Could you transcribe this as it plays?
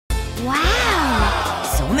Wow!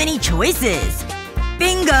 So many choices.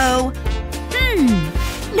 Bingo!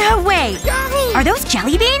 No way! Are those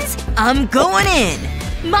jelly beans? I'm going in!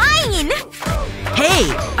 Mine!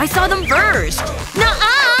 Hey! I saw them first!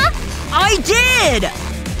 Nuh-uh! I did!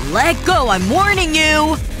 Let go, I'm warning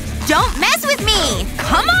you! Don't mess with me!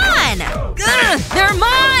 Come on! Ugh, they're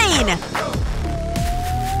mine!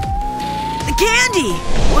 The candy!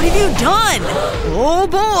 What have you done? Oh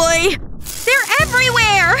boy! They're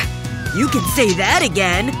everywhere! You can say that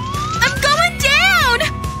again. I'm going down!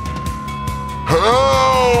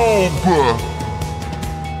 Help!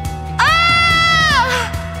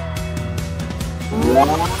 Ah!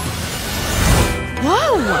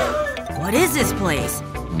 Whoa! What is this place?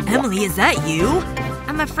 Emily, is that you?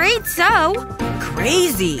 I'm afraid so.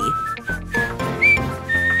 Crazy.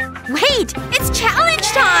 Wait! It's challenge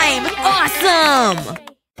time! Awesome!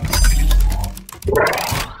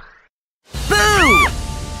 Boo!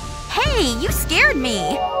 Hey, you scared me.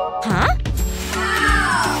 Huh?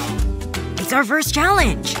 It's our first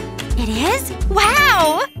challenge. It is?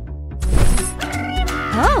 Wow!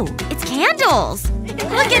 Oh, it's candles.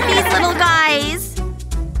 Look at these little guys.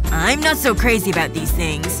 I'm not so crazy about these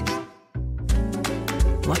things.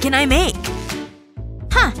 What can I make?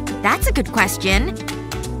 Huh, that's a good question.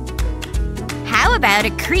 How about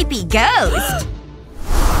a creepy ghost?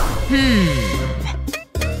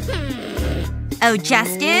 Oh,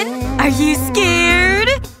 Justin? Are you scared?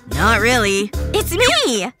 Not really. It's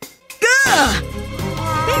me! Ugh!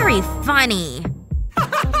 Very funny.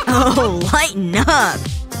 Oh, lighten up.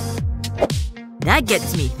 That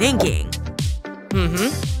gets me thinking.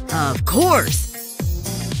 Of course.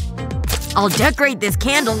 I'll decorate this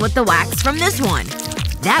candle with the wax from this one.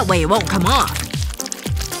 That way it won't come off.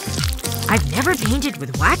 I've never painted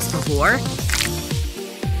with wax before.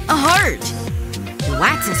 A heart. The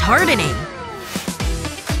wax is hardening.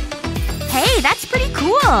 Hey, that's pretty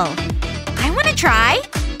cool. I wanna try.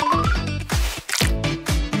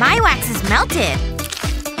 My wax is melted.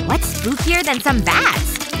 What's spookier than some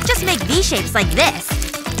bats? Just make V-shapes like this.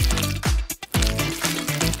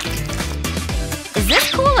 Is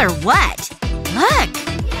this cool or what? Look!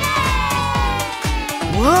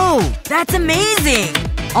 Whoa! That's amazing!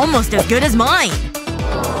 Almost as good as mine.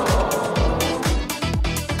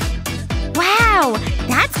 Wow!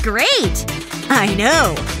 That's great! I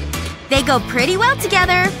know. They go pretty well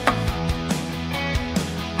together.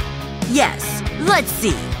 Yes. Let's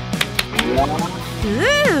see.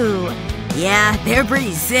 Ooh! Yeah, they're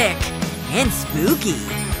pretty sick. And spooky.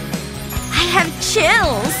 I have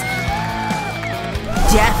chills!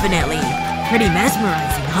 Definitely. Pretty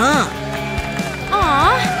mesmerizing, huh?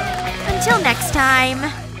 Aw. Until next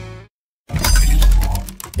time.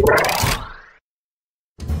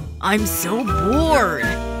 I'm so bored.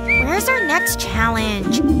 Where's our next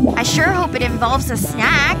challenge? I sure hope it involves a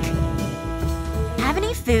snack. Have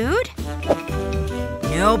any food?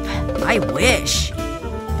 Nope. I wish.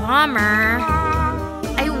 Bummer.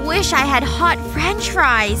 I wish I had hot French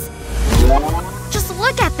fries. Just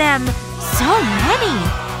look at them. So many.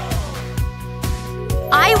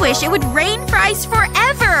 I wish it would rain fries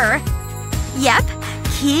forever. Yep.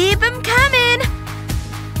 Keep them coming.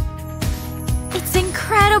 It's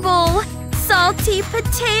incredible. Salty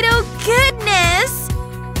potato goodness.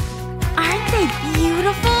 Aren't they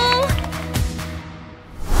beautiful?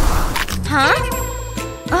 Huh?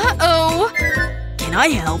 Uh-oh. Can I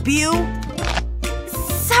help you?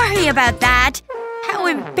 Sorry about that. How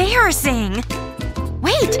embarrassing.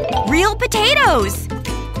 Wait! Real potatoes!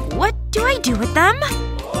 What do I do with them?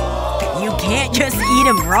 You can't just eat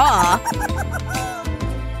them raw.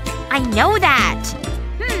 I know that.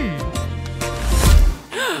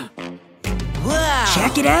 Wow.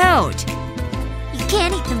 Check it out. You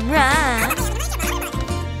can't eat them raw.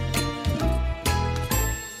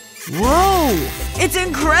 Whoa! It's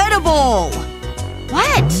incredible!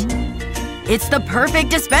 What? It's the perfect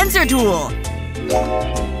dispenser tool!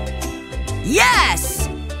 Yes!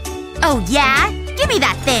 Oh yeah? Give me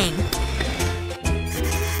that thing.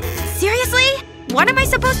 Seriously? What am I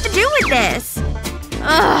supposed to do with this?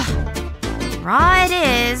 Ugh. Raw it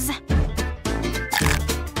is.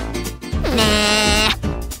 Nah.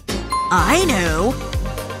 I know.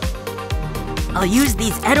 I'll use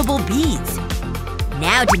these edible beads.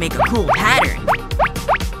 Now to make a cool pattern.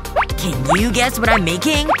 Can you guess what I'm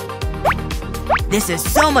making? This is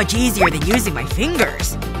so much easier than using my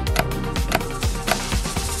fingers.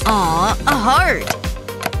 Aw, a heart.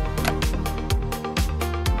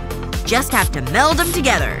 Just have to meld them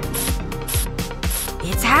together.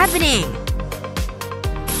 It's happening.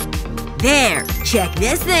 There, check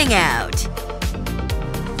this thing out.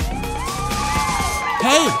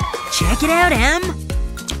 Hey, Check it out, Em.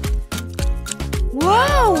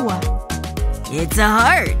 Whoa! It's a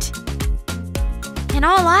heart. And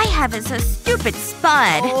all I have is a stupid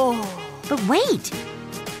spud. But wait.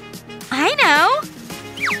 I know!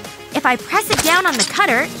 If I press it down on the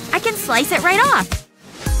cutter, I can slice it right off.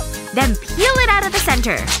 Then peel it out of the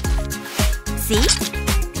center. See?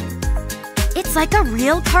 It's like a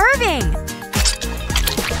real carving.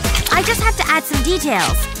 I just have to add some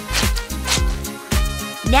details.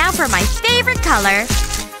 Now for my favorite color.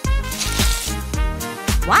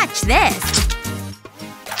 Watch this.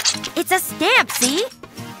 It's a stamp, see?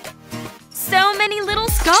 So many little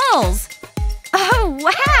skulls. Oh,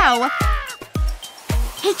 wow!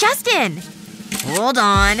 Hey, Justin! Hold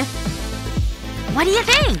on. What do you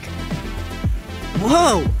think?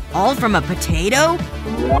 Whoa! All from a potato?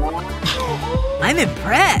 I'm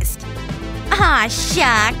impressed. Aw,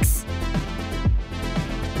 shucks.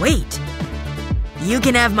 Wait. You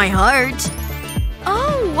can have my heart.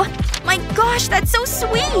 Oh! My gosh, that's so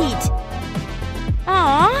sweet!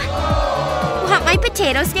 Aw. Want my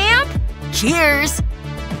potato stamp? Cheers!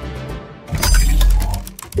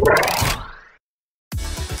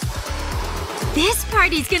 This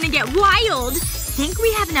party's gonna get wild! Think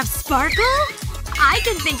we have enough sparkle? I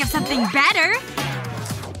can think of something better!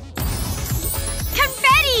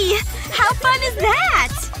 Confetti! How fun is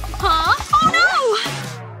that? Huh? Oh no!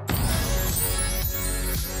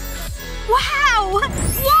 Wow!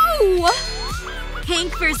 Whoa!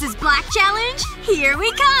 Pink versus black challenge? Here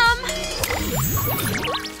we come!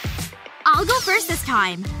 I'll go first this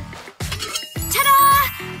time.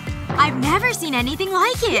 Ta-da! I've never seen anything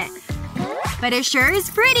like it. But it sure is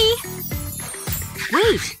pretty.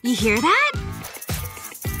 Wait, you hear that?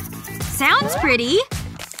 Sounds pretty.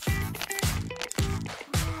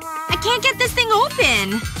 I can't get this thing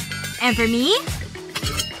open. And for me?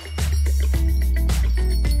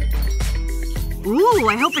 Ooh,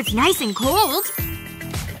 I hope it's nice and cold.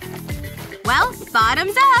 Well,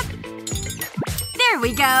 bottoms up. There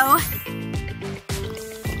we go.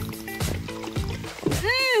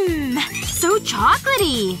 Mmm, so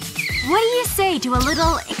chocolatey. What do you say to a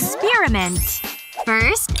little experiment?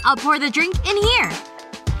 First, I'll pour the drink in here.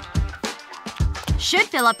 Should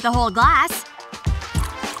fill up the whole glass.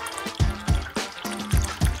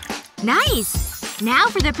 Nice! Now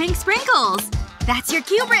for the pink sprinkles. That's your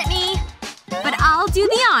cue, Brittany. But I'll do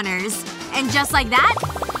the honors. And just like that,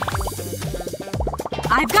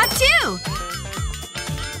 I've got two!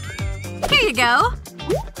 Here you go.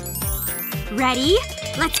 Ready?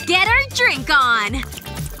 Let's get our drink on!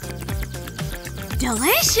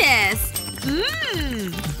 Delicious!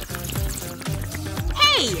 Mmm!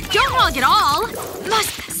 Hey! Don't hog it all!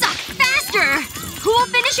 Must suck faster! Who will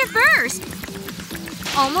finish it first?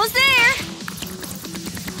 Almost there!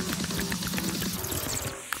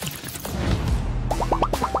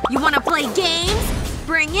 You wanna play games?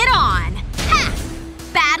 Bring it on! Ha!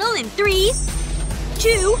 Battle in 3,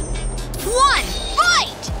 2, 1,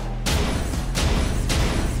 fight!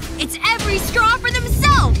 It's every straw for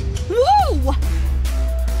themselves! Whoa!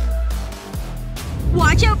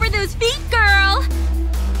 Watch out for those feet, girl!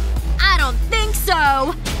 I don't think so.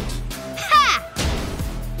 Ha!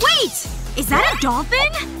 Wait! Is that a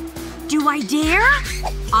dolphin? Do I dare?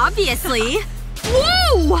 Obviously.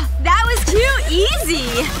 Whoa! That was too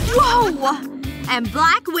easy! Whoa! And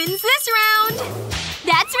black wins this round!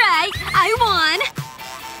 That's right! I won!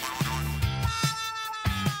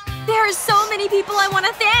 There are so many people I want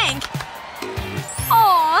to thank!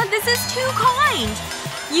 Aw, this is too kind!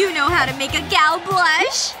 You know how to make a gal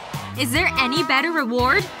blush! Is there any better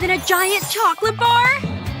reward than a giant chocolate bar?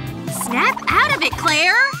 Snap out of it,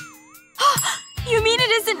 Claire! You mean it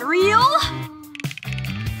isn't real?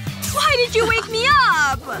 Why did you wake me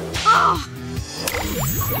up? Oh.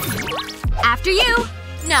 After you.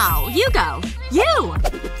 No, you go. You!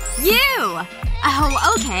 You!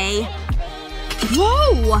 Oh, okay.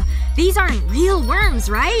 Whoa! These aren't real worms,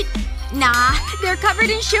 right? Nah, they're covered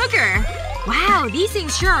in sugar. Wow, these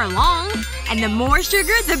things sure are long. And the more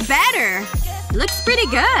sugar, the better. Looks pretty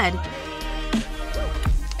good.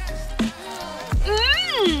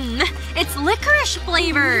 Mmm! It's licorice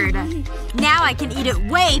flavored. Now I can eat it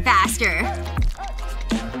way faster.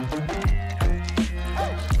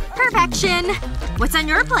 Perfection. What's on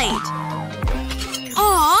your plate?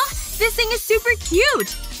 Aw, this thing is super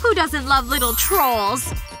cute. Who doesn't love little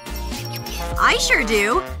trolls? I sure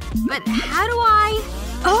do. But how do I…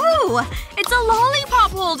 Oh! It's a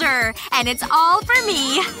lollipop holder! And it's all for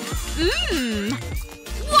me! Mmm!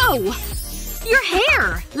 Whoa! Your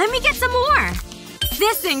hair! Let me get some more!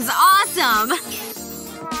 This thing's awesome!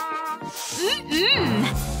 Mmm!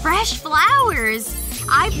 Fresh flowers!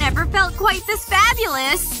 I've never felt quite this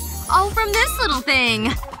fabulous. All from this little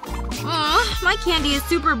thing. Ugh, my candy is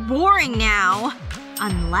super boring now.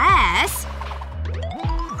 Unless…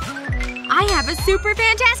 I have a super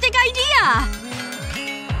fantastic idea!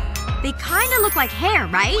 They kinda look like hair,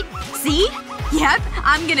 right? See? Yep,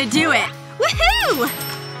 I'm gonna do it. Woohoo!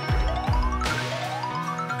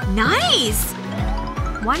 Nice!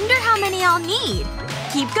 Wonder how many I'll need.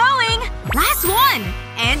 Keep going! Last one!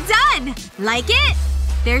 And done! Like it?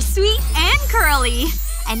 They're sweet and curly.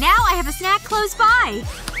 And now I have a snack close by.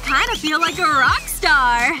 Kinda feel like a rock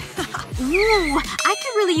star. Ooh, I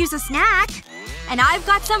could really use a snack. And I've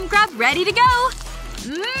got some grub ready to go.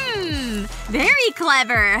 Mmm. Very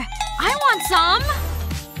clever. I want some.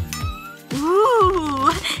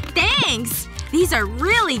 Ooh. Thanks. These are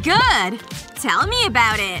really good. Tell me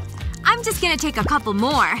about it. I'm just gonna take a couple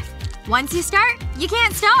more. Once you start, you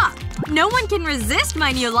can't stop. No one can resist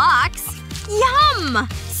my new locks. Yum!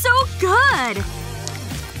 So good!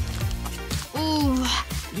 Ooh.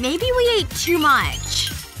 Maybe we ate too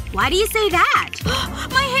much. Why do you say that?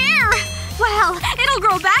 My hair! Well, it'll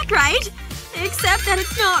grow back, right? Except that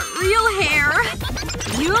it's not real hair.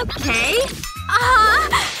 You okay?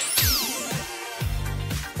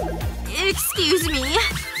 Excuse me.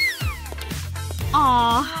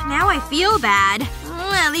 Aw, now I feel bad.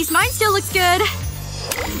 Well, at least mine still looks good.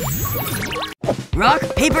 Rock,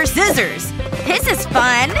 paper, scissors! This is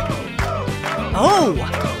fun. Oh!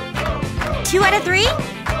 2 out of 3?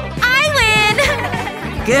 I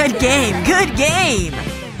win! Good game, good game!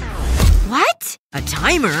 What? A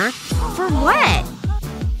timer? For what?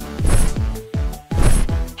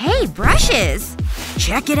 Hey, brushes!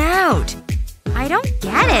 Check it out! I don't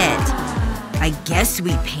get it. I guess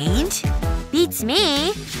we paint? Beats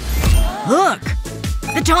me. Look!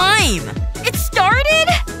 The time! It started?!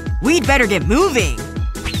 We'd better get moving.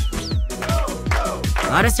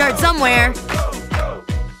 Gotta start somewhere.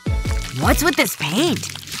 What's with this paint?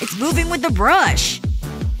 It's moving with the brush.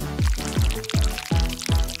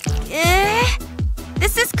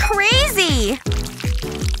 This is crazy!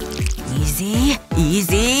 Easy.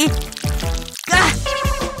 Easy. Gah!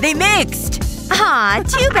 They mixed! Aw,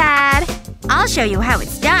 too bad. I'll show you how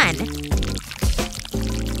it's done.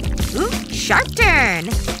 Ooh, sharp turn.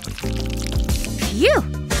 Phew.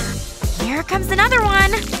 Here comes another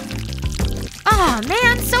one. Aw,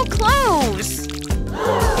 man, so close.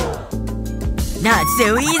 Not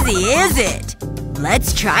so easy, is it?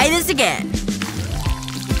 Let's try this again.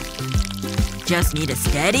 Just need a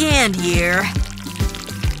steady hand here.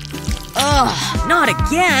 Ugh, not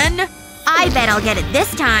again! I bet I'll get it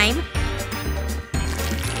this time.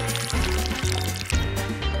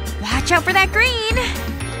 Watch out for that green.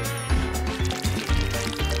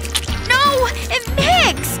 No! It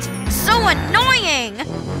mixed! So annoying!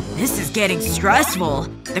 This is getting stressful.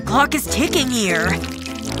 The clock is ticking here.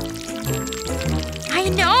 I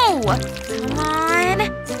know! Come on.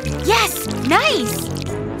 Yes! Nice!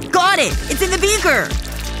 Got it! It's in the beaker!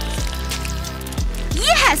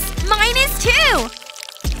 Yes! Mine is too!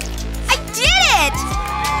 I did it!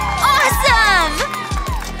 Awesome!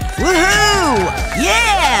 Woohoo!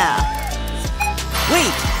 Yeah!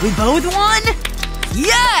 Wait, we both won?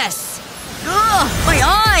 Yes! Ugh, my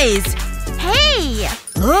eyes! Hey!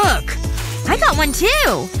 Look! I got one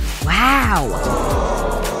too! Wow.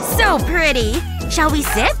 So pretty. Shall we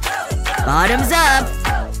sip? Bottoms up.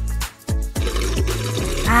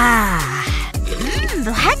 Ah.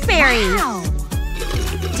 Blackberry. Wow.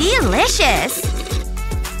 Delicious.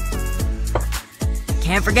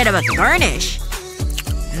 Can't forget about the garnish.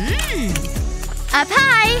 Up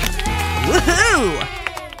high. Woohoo!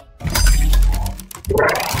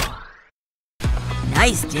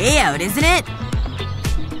 Nice day out, isn't it?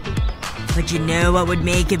 But you know what would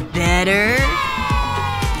make it better?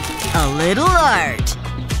 A little art.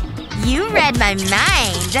 You read my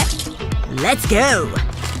mind. Let's go.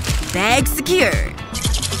 Bag secured.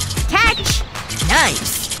 Catch.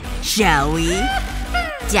 Nice. Shall we?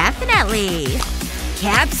 Definitely.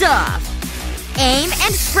 Caps off. Aim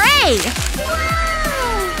and spray.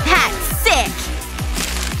 That's sick.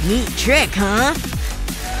 Neat trick, huh?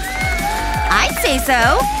 I'd say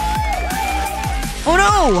so. Oh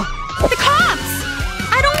no! The cops!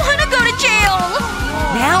 I don't want to go to jail!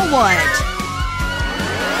 Now what?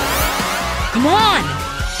 Come on!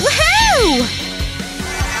 Woohoo!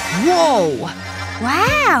 Whoa!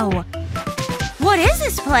 Wow. What is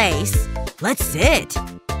this place? Let's sit.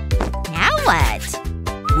 Now what?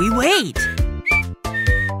 We wait.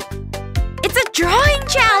 It's a drawing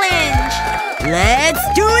challenge! Let's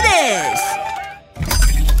do this!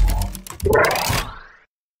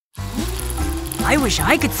 I wish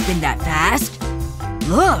I could spin that fast.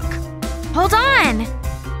 Look! Hold on!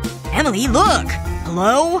 Emily, look!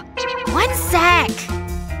 Hello? 1 sec!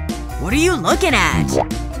 What are you looking at?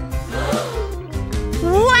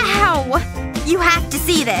 Wow! You have to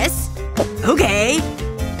see this. Okay.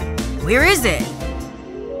 Where is it?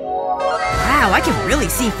 Wow, I can really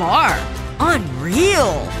see far.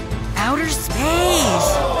 Unreal! Outer space!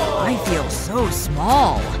 I feel so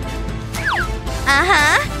small.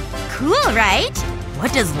 Uh-huh. Cool, right?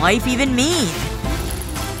 What does life even mean?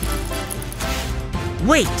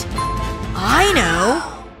 Wait. I know!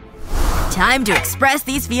 Time to express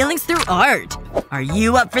these feelings through art. Are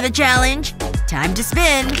you up for the challenge? Time to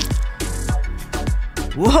spin.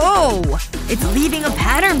 Whoa! It's leaving a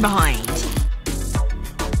pattern behind.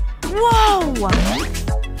 Whoa!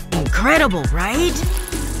 Incredible, right?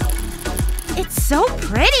 It's so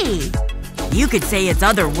pretty. You could say it's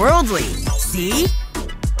otherworldly. See?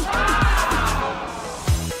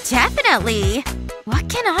 Definitely. What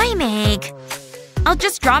can I make? I'll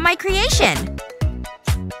just draw my creation.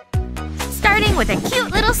 Starting with a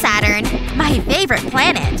cute little Saturn, my favorite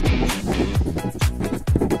planet.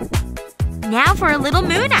 Now for a little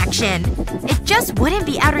moon action. It just wouldn't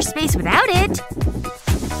be outer space without it.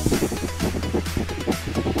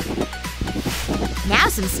 Now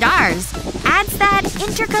some stars. Adds that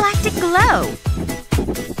intergalactic glow.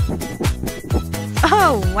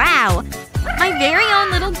 Oh, wow. My very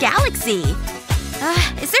own little galaxy.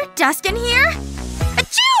 Is there dust in here?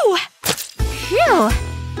 Achoo! Phew.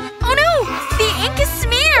 Oh no! The ink is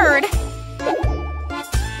smeared!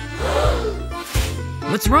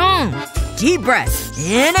 What's wrong? Deep breaths.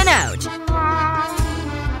 In and out.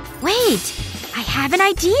 Wait. I have an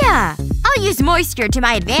idea. I'll use moisture to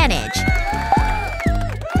my advantage.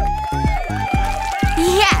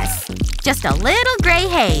 Yes! Just a little gray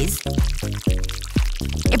haze.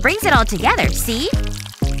 It brings it all together, see?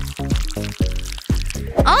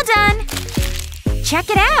 All done! Check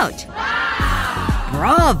it out!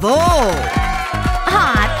 Bravo!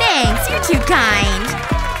 Aw, thanks. You're too kind.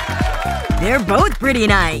 They're both pretty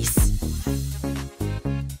nice.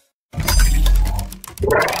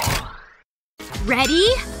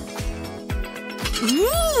 Ready?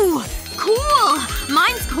 Ooh! Cool!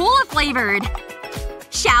 Mine's cola flavored.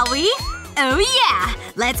 Shall we? Oh yeah!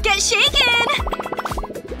 Let's get shaken!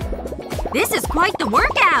 This is quite the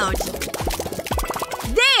workout!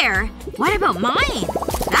 There! What about mine?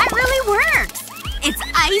 That really works! It's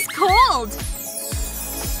ice cold!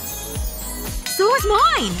 So is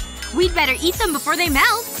mine! We'd better eat them before they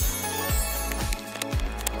melt.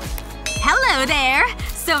 Hello there!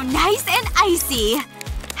 So nice and icy!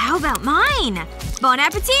 How about mine? Bon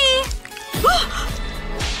appetit!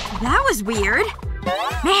 That was weird.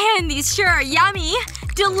 Man, these sure are yummy!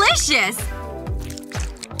 Delicious!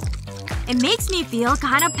 It makes me feel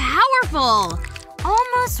kind of powerful.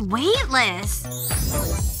 Almost weightless.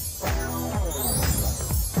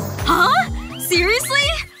 Huh? Seriously?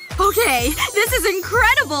 Okay, this is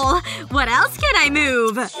incredible! What else can I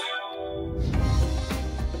move?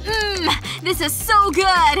 This is so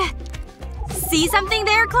good! See something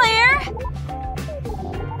there, Claire?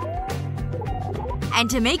 And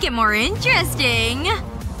to make it more interesting…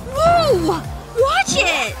 Whoa! Watch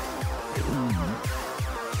it!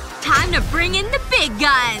 Time to bring in the big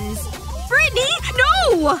guns! Brittany!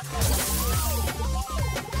 No!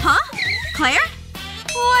 Huh? Claire?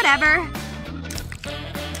 Whatever.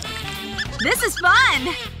 This is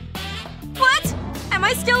fun! What? Am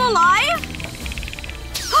I still alive?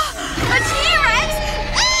 A T-Rex!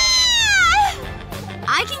 Ah!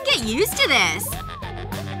 I can get used to this.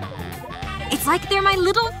 It's like they're my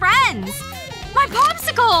little friends. My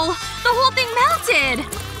popsicle! The whole thing melted!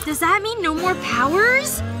 Does that mean no more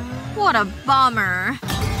powers? What a bummer.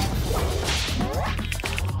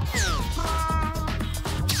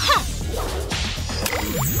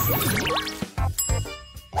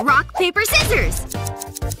 Rock, paper, scissors!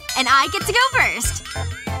 And I get to go first.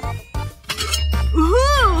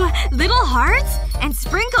 Ooh! Little hearts? And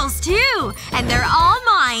sprinkles, too! And they're all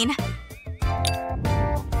mine.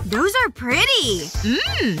 Those are pretty.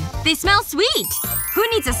 They smell sweet. Who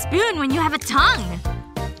needs a spoon when you have a tongue?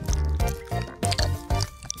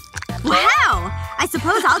 Wow! I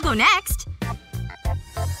suppose I'll go next.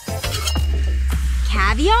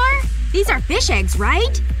 Caviar? These are fish eggs,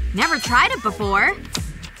 right? Never tried it before.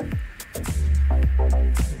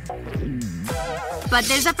 But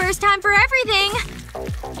there's a first time for everything.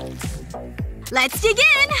 Let's dig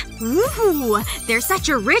in! Ooh! They're such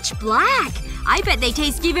a rich black. I bet they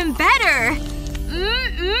taste even better.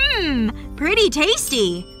 Pretty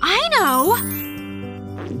tasty. I know!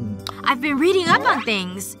 I've been reading up on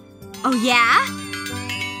things. Oh yeah?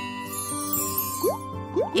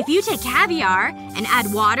 If you take caviar and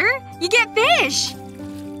add water, you get fish!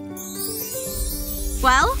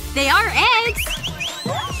 Well, they are eggs!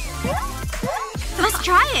 Let's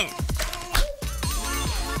try it.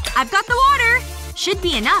 I've got the water! Should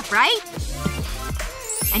be enough, right?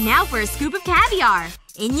 And now for a scoop of caviar.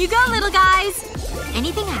 In you go, little guys!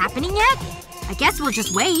 Anything happening yet? I guess we'll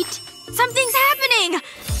just wait. Something's happening!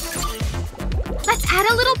 Let's add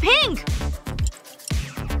a little pink!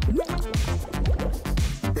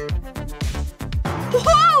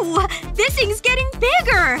 Whoa! This thing's getting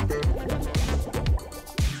bigger!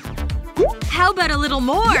 How about a little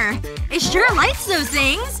more? It sure likes those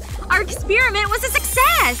things! Our experiment was a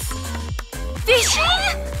success! Fishing?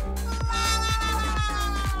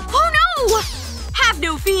 Oh no! Have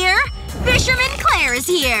no fear! Fisherman Claire is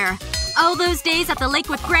here! All those days at the lake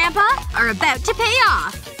with Grandpa are about to pay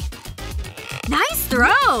off. Nice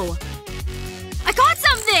throw! I got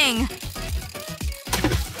something!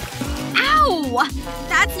 Ow!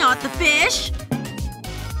 That's not the fish.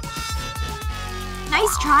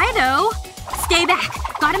 Nice try, though. Stay back.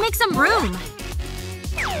 Gotta make some room.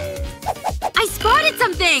 I spotted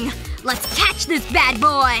something! Let's catch this bad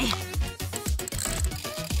boy!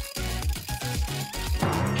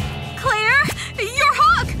 Claire? Your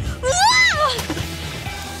hook! Whoa!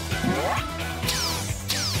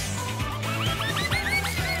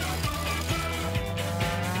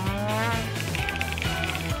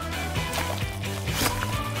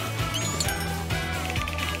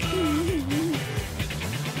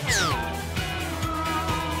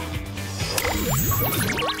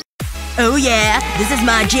 Oh yeah, this is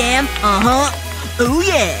my jam. Oh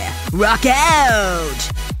yeah, rock out!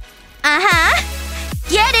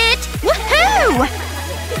 Get it! Woohoo!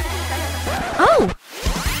 Oh!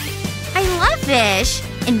 I love fish.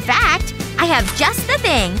 In fact, I have just the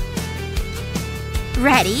thing.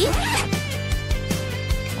 Ready?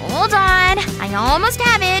 Hold on. I almost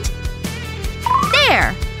have it.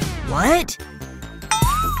 There! What?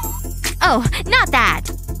 Oh, not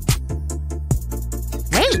that.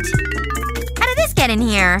 Wait. How did this get in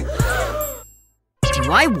here?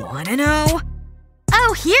 Do I wanna know?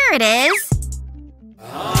 Oh, here it is.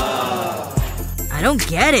 I don't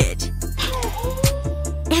get it.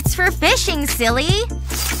 It's for fishing, silly.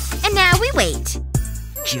 And now we wait.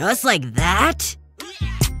 Just like that?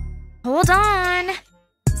 Hold on.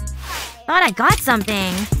 Thought I got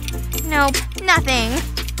something. Nope. Nothing.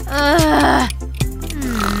 Ugh.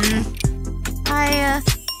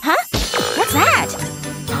 Huh? What's that?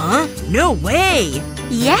 Huh? No way!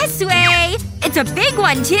 Yes way! It's a big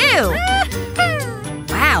one, too!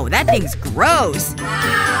 Wow, that thing's gross.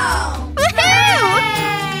 Woohoo!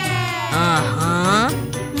 Uh-huh.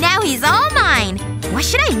 Now he's all mine! What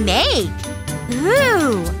should I make?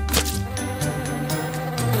 Ooh.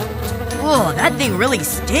 Oh, that thing really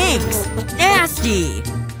stinks. Nasty!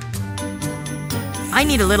 I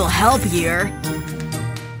need a little help here.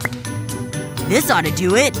 This ought to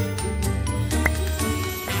do it.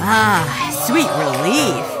 Ah, sweet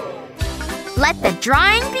relief. Let the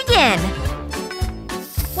drawing begin.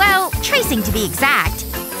 Well, tracing to be exact.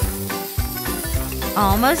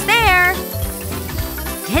 Almost there.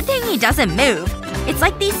 Good thing he doesn't move. It's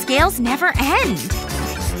like these scales never end.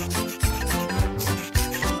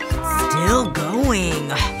 Still going.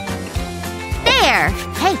 There!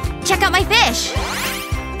 Hey, check out my fish!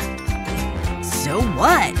 So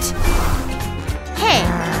what? Hey,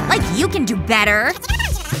 like you can do better.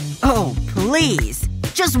 Oh, please.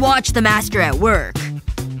 Just watch the master at work.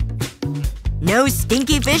 No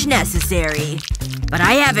stinky fish necessary. But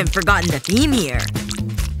I haven't forgotten the theme here.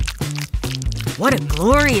 What a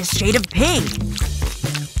glorious shade of pink.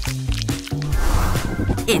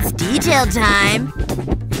 It's detail time.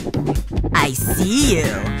 I see you.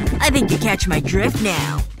 I think you catch my drift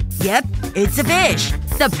now. Yep, it's a fish.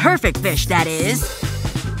 The perfect fish, that is.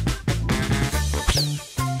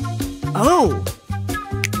 Oh.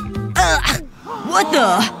 Ugh! What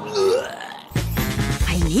the?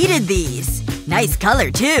 I needed these. Nice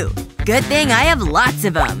color, too. Good thing I have lots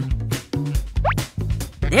of them.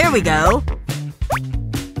 There we go.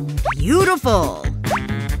 Beautiful.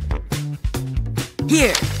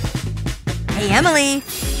 Here. Hey, Emily.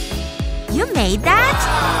 You made that?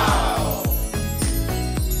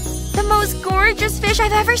 The most gorgeous fish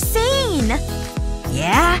I've ever seen!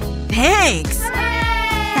 Yeah? Thanks!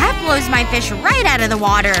 That blows my fish right out of the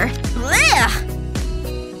water. Blech!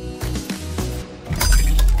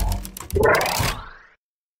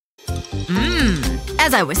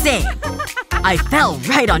 As I was saying, I fell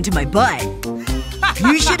right onto my butt.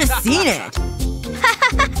 You should have seen it.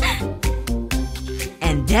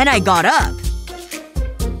 And then I got up.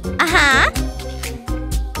 Uh-huh.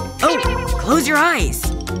 Oh! Close your eyes.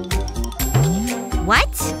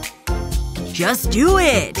 What? Just do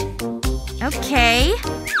it. Okay.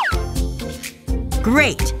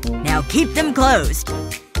 Great. Now keep them closed.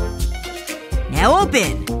 Now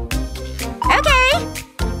open. Okay.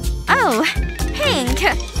 Oh. Pink.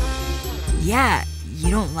 Yeah, you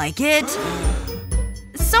don't like it?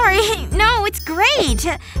 Sorry. No, it's great.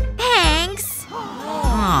 Thanks.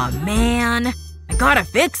 Aw, man. I gotta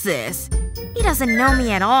fix this. He doesn't know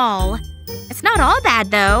me at all. It's not all bad,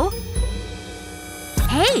 though.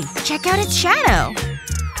 Hey, check out its shadow.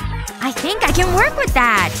 I think I can work with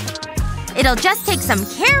that. It'll just take some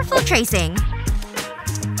careful tracing.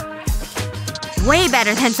 Way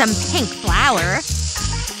better than some pink flower.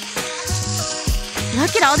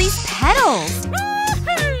 Look at all these petals.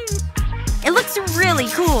 It looks really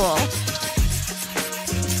cool.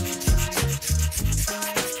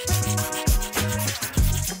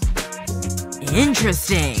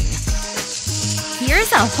 Interesting.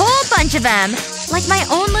 Here's a whole bunch of them. Like my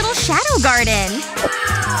own little shadow garden.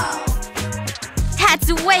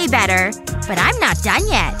 That's way better. But I'm not done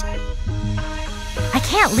yet. I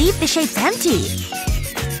can't leave the shapes empty.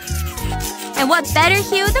 And what better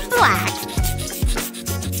hue than black?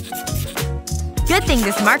 Good thing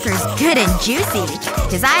this marker's good and juicy.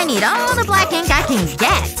 Cause I need all the black ink I can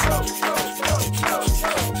get.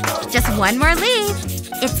 Just one more leaf.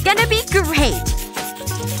 It's gonna be great.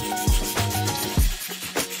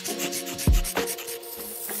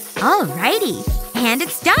 Alrighty. And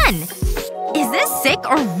it's done. Is this sick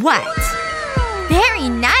or what? Very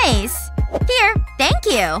nice. Here, thank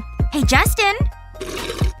you. Hey, Justin.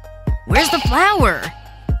 Where's the flower?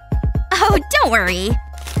 Oh, don't worry.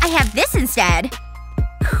 I have this instead.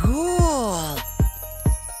 Cool.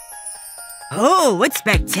 Oh, it's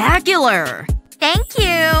spectacular! Thank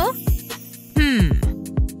you.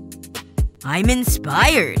 I'm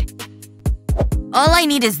inspired. All I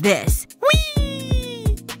need is this.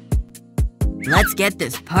 Whee! Let's get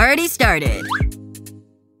this party started.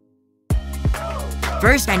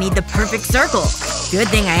 First, I need the perfect circle. Good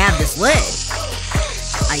thing I have this lid.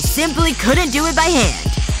 I simply couldn't do it by hand.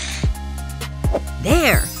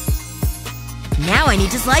 There. Now I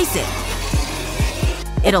need to slice it.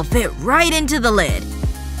 It'll fit right into the lid.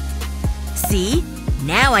 See?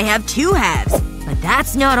 Now I have 2 halves. But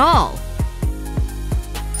that's not all.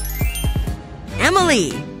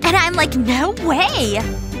 Emily! And I'm like, no way.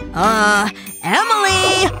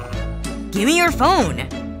 Emily! Give me your phone.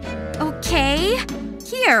 Okay.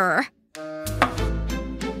 Here.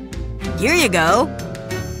 Here you go.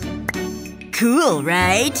 Cool,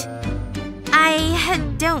 right? I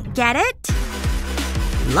don't get it.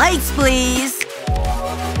 Lights, please.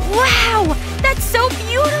 Wow! That's so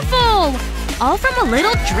beautiful! All from a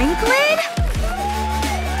little drink lid?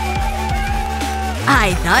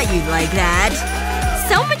 I thought you'd like that.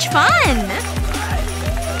 So much fun!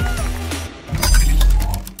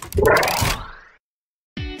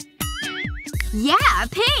 Yeah,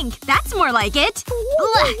 pink! That's more like it.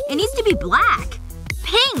 Ugh, it needs to be black.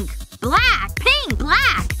 Pink! Black! Pink!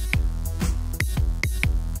 Black!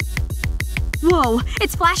 Whoa,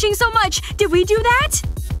 it's flashing so much. Did we do that?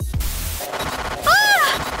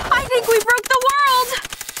 Ah! I think we broke the world!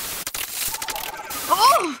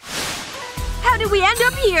 Oh! How did we end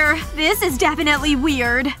up here? This is definitely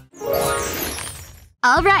weird.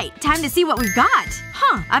 Alright, time to see what we've got.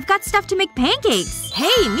 Huh, I've got stuff to make pancakes.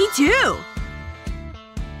 Hey, me too!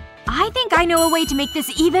 I think I know a way to make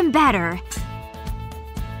this even better.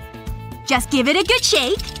 Just give it a good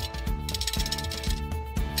shake.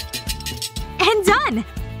 And done!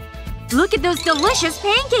 Look at those delicious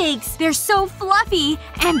pancakes! They're so fluffy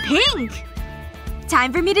and pink!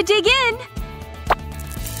 Time for me to dig in!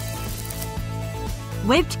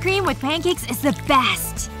 Whipped cream with pancakes is the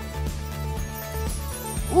best.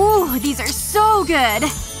 Ooh, these are so good.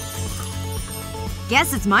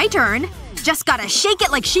 Guess it's my turn. Just gotta shake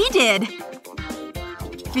it like she did.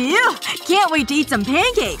 Phew! Can't wait to eat some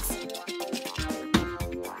pancakes.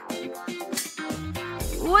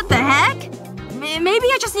 What the heck? Maybe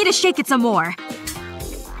I just need to shake it some more.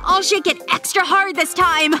 I'll shake it extra hard this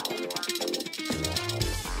time.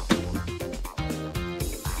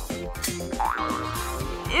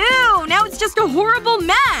 Ew! Now it's just a horrible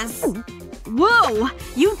mess! Whoa!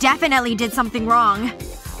 You definitely did something wrong.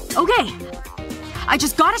 Okay. I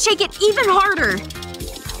just gotta shake it even harder.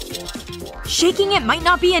 Shaking it might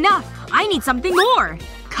not be enough. I need something more.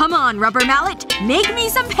 Come on, rubber mallet. Make me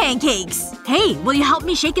some pancakes. Hey, will you help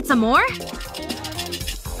me shake it some more?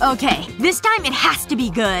 Okay. This time it has to be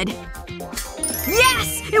good.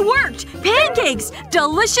 Yes! It worked! Pancakes!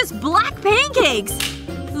 Delicious black pancakes!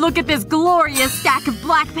 Look at this glorious stack of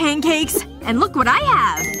black pancakes! And look what I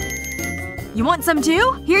have! You want some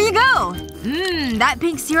too? Here you go! That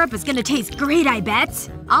pink syrup is gonna taste great, I bet.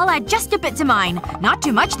 I'll add just a bit to mine. Not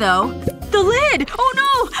too much, though. The lid! Oh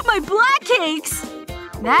no! My black cakes!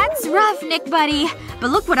 That's rough, Nick buddy. But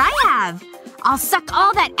look what I have! I'll suck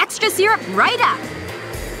all that extra syrup right up.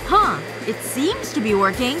 Huh. It seems to be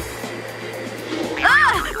working.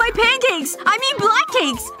 Ah! My pancakes! I mean black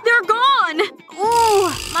cakes! They're gone! Ooh.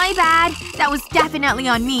 My bad. That was definitely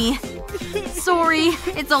on me. Sorry.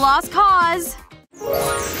 It's a lost cause.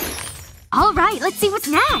 Alright, let's see what's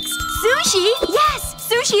next. Sushi? Yes!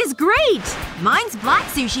 Sushi is great! Mine's black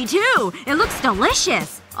sushi, too. It looks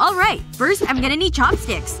delicious. Alright, first I'm gonna need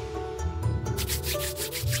chopsticks.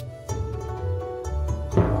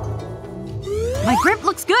 My grip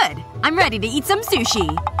looks good. I'm ready to eat some sushi.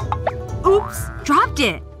 Oops. Dropped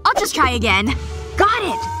it. I'll just try again. Got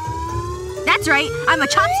it! That's right. I'm a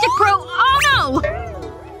chopstick pro. Oh no!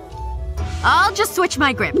 I'll just switch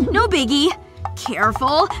my grip. No biggie.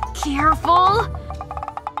 Careful. Careful.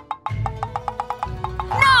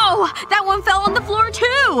 No! That one fell on the floor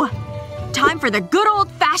too! Time for the good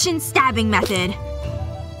old-fashioned stabbing method.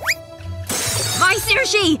 My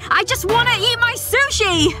sushi! I just wanna eat my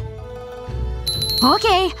sushi!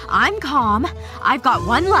 Okay, I'm calm. I've got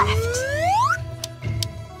one left.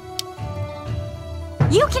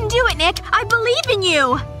 You can do it, Nick! I believe in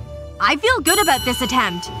you! I feel good about this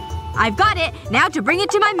attempt. I've got it. Now to bring it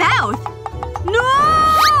to my mouth.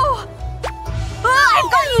 No!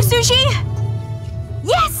 I've got you, sushi!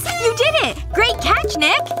 Yes! You did it! Great catch,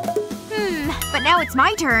 Nick! But now it's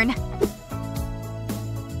my turn.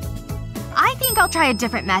 I think I'll try a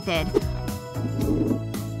different method.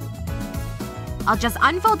 I'll just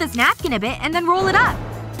unfold this napkin a bit and then roll it up.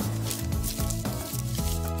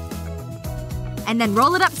 And then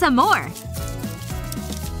roll it up some more.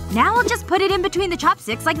 Now I'll just put it in between the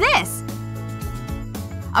chopsticks like this.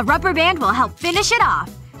 A rubber band will help finish it off.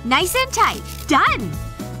 Nice and tight. Done!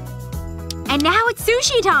 And now it's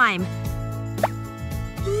sushi time!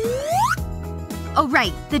 Oh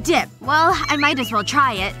right, the dip. Well, I might as well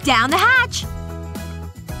try it. Down the hatch!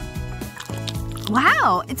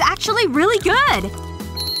 Wow, it's actually really good!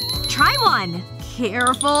 Try one.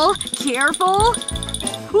 Careful. Careful.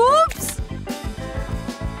 Oops!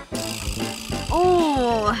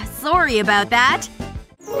 Oh, sorry about that.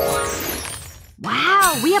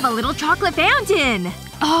 Wow, we have a little chocolate fountain!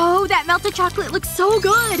 Oh, that melted chocolate looks so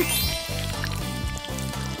good!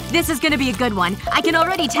 This is gonna be a good one. I can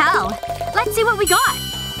already tell. Let's see what we got.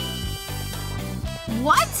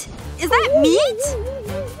 What? Is that meat?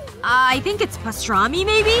 I think it's pastrami,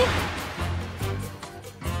 maybe?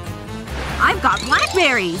 I've got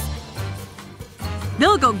blackberries!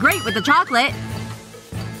 They'll go great with the chocolate.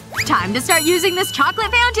 Time to start using this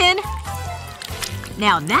chocolate fountain!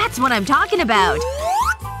 Now that's what I'm talking about.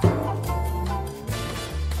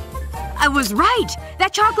 I was right!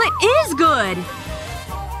 That chocolate is good!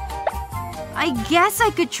 I guess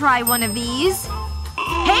I could try one of these.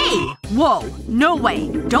 Hey! Whoa. No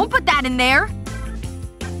way. Don't put that in there.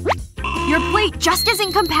 Your plate just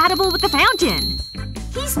isn't compatible with the fountain.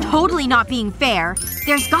 He's totally not being fair.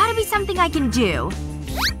 There's gotta be something I can do.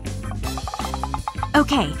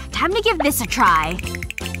 Okay, time to give this a try.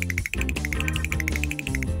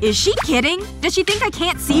 Is she kidding? Does she think I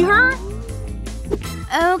can't see her?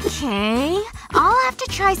 Okay. I'll have to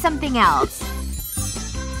try something else.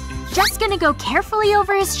 Just gonna go carefully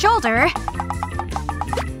over his shoulder.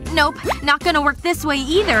 Nope. Not gonna work this way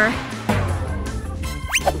either.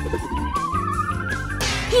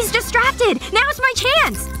 He's distracted! Now's my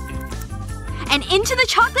chance! And into the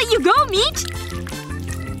chocolate you go, meat!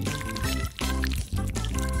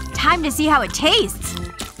 Time to see how it tastes.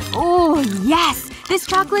 Oh, yes! This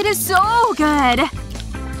chocolate is so good!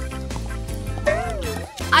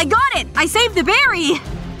 I got it! I saved the berry!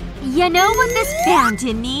 You know what this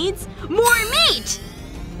fountain needs? More meat!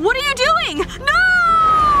 What are you doing?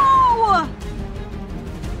 No!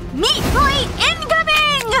 Meat plate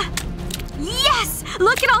incoming! Yes!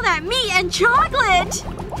 Look at all that meat and chocolate!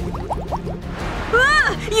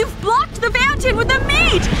 You've blocked the fountain with the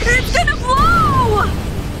meat! It's gonna blow!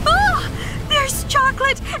 There's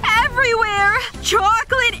chocolate everywhere!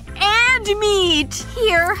 Chocolate and meat!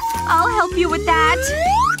 Here, I'll help you with that.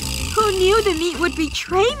 Who knew the meat would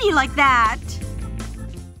betray me like that?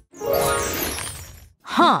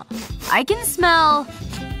 Huh. I can smell…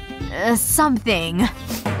 something.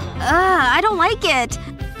 I don't like it.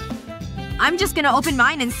 I'm just gonna open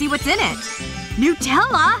mine and see what's in it.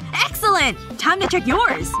 Nutella? Excellent! Time to check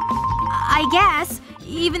yours. I guess.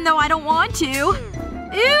 Even though I don't want to.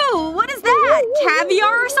 Ew, what is that?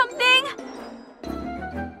 Caviar or something?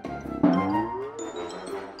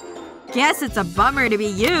 Guess it's a bummer to be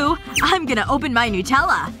you. I'm gonna open my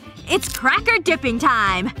Nutella. It's cracker dipping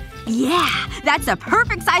time. Yeah, that's a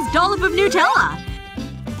perfect sized dollop of Nutella.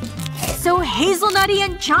 So hazelnutty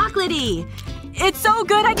and chocolatey. It's so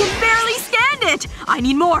good I can barely stand it! I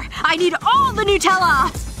need more! I need all the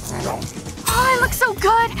Nutella! Oh, it looks so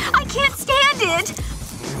good! I can't stand it!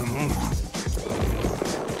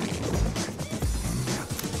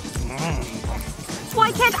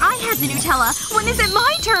 Why can't I have the Nutella? When is it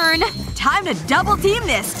my turn? Time to double team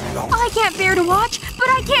this! I can't bear to watch, but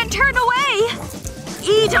I can't turn away!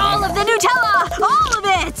 Eat all of the Nutella! All of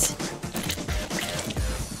it!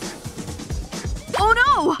 Oh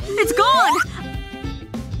no! It's gone!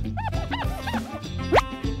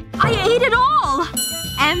 I ate it all!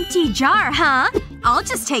 Empty jar, huh? I'll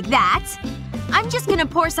just take that. I'm just gonna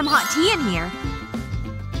pour some hot tea in here.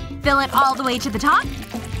 Fill it all the way to the top.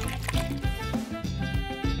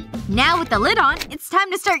 Now with the lid on, it's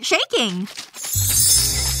time to start shaking.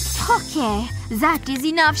 Okay, that is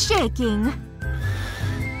enough shaking.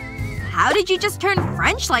 How did you just turn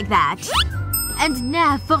French like that? And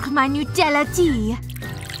now for my Nutella tea.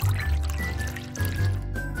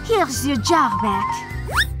 Here's your jar back.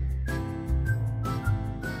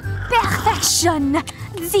 Perfection!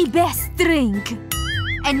 The best drink!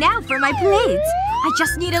 And now for my plates. I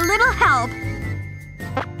just need a little help.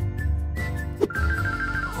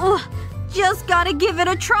 Oh, just gotta give it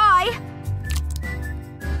a try.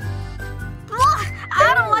 Ugh,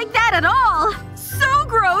 I don't like that at all. So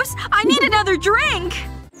gross! I need another drink!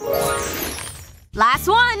 Last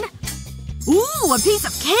one! Ooh, a piece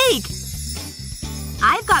of cake!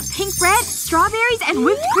 I've got pink bread, strawberries, and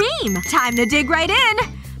whipped cream! Time to dig right in!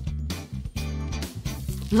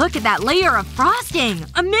 Look at that layer of frosting!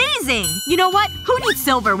 Amazing! You know what? Who needs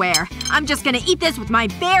silverware? I'm just gonna eat this with my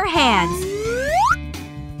bare hands.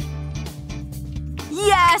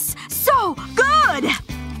 Yes! So good!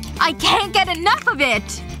 I can't get enough of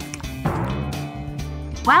it!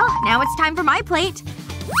 Well, now it's time for my plate.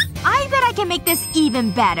 I bet I can make this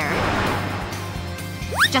even better.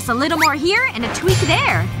 Just a little more here and a tweak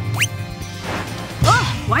there.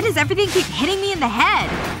 Ugh, why does everything keep hitting me in the head?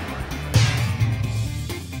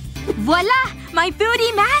 Voila! My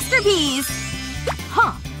foodie masterpiece!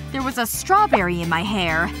 Huh. There was a strawberry in my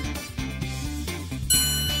hair.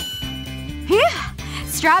 Phew!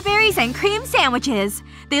 Strawberries and cream sandwiches.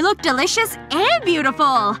 They look delicious and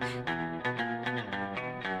beautiful.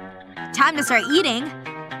 Time to start eating.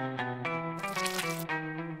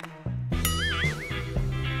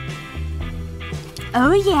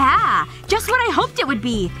 Oh yeah! Just what I hoped it would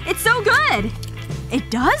be. It's so good! It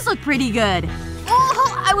does look pretty good.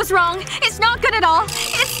 Oh, I was wrong. It's not good at all.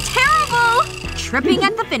 It's terrible! Tripping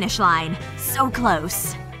at the finish line. So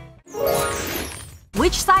close.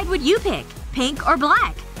 Which side would you pick? Pink or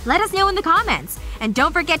black? Let us know in the comments. And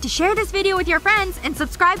don't forget to share this video with your friends and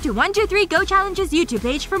subscribe to 123 Go Challenge's YouTube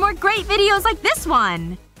page for more great videos like this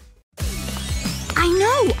one. I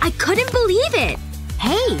know! I couldn't believe it!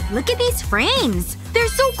 Hey, look at these frames! They're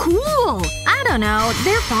so cool! I don't know.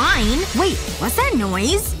 They're fine. Wait, what's that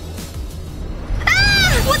noise?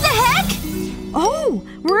 Ah! What the heck? Oh!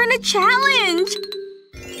 We're in a challenge!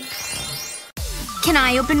 Can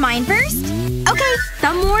I open mine first? Okay,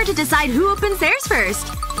 thumb war to decide who opens theirs first.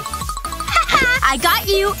 Haha! I got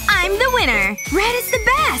you! I'm the winner! Red is the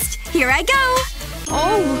best! Here I go!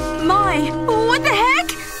 Oh my. What the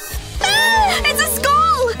heck? Ah! It's a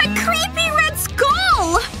skull! A creepy red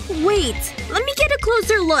skull! Wait. Let me get a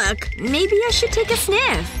closer look. Maybe I should take a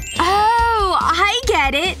sniff. Oh, I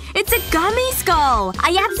get it. It's a gummy skull.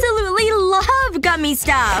 I absolutely love gummy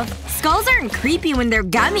stuff. Skulls aren't creepy when they're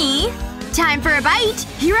gummy. Time for a bite.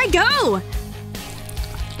 Here I go.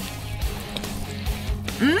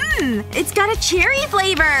 Mmm. It's got a cherry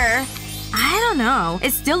flavor. I don't know.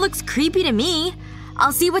 It still looks creepy to me.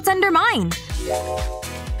 I'll see what's under mine.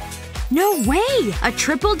 No way! A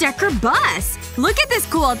triple-decker bus! Look at this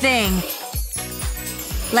cool thing!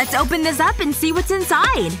 Let's open this up and see what's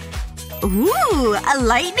inside. Ooh! A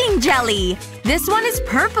lightning jelly! This one is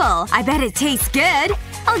purple. I bet it tastes good.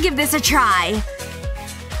 I'll give this a try.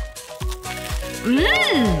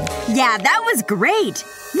 Mmm! Yeah, that was great!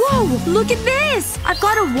 Whoa! Look at this! I've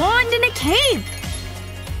got a wand and a cape!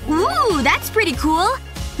 Ooh! That's pretty cool!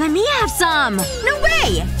 Let me have some! No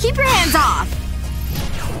way! Keep your hands off!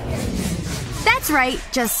 That's right.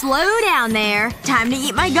 Just slow down there. Time to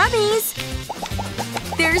eat my gummies.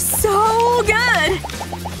 They're so good!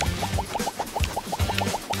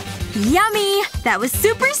 Yummy! That was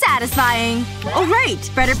super satisfying. Alright,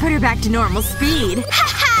 better put her back to normal speed.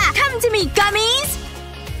 Ha-ha! Come to me, gummies!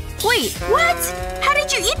 Wait, what? How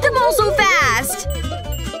did you eat them all so fast?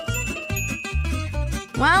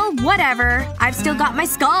 Well, whatever. I've still got my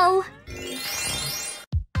skull.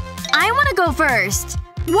 I wanna go first.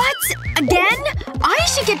 What? Again? I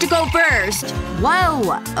should get to go first.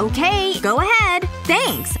 Whoa. Okay, go ahead.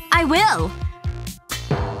 Thanks. I will.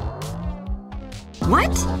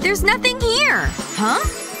 What? There's nothing here. Huh?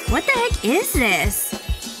 What the heck is this?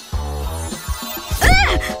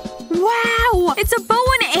 Ugh! Wow! It's a bow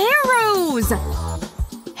and arrows!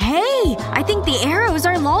 Hey! I think the arrows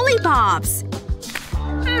are lollipops.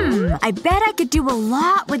 I bet I could do a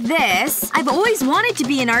lot with this. I've always wanted to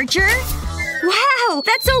be an archer. Wow!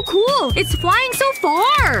 That's so cool! It's flying so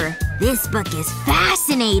far! This book is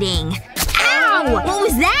fascinating. Ow! What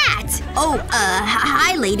was that? Oh,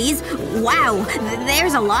 hi ladies. Wow.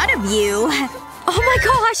 There's a lot of you. Oh my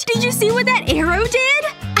gosh! Did you see what that arrow did?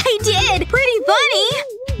 I did! Pretty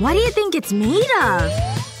funny! What do you think it's made of?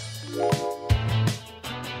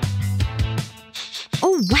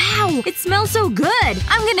 Oh wow! It smells so good!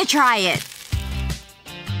 I'm gonna try it.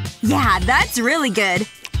 Yeah, that's really good.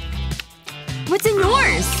 What's in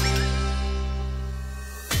yours?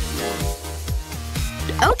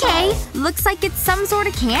 Okay. Looks like it's some sort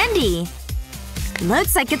of candy.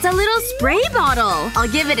 Looks like it's a little spray bottle. I'll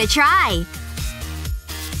give it a try.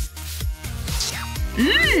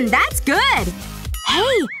 That's good!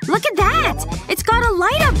 Hey! Look at that! It's got a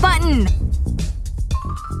light-up button!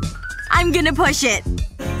 I'm gonna push it.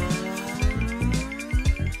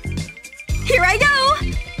 Here I go!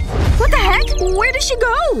 What the heck? Where did she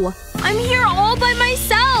go? I'm here all by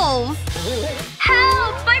myself!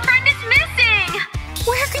 Help! My friend is missing!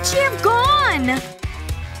 Where could she have gone?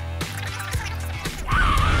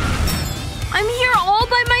 I'm here all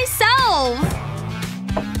by myself!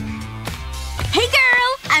 Hey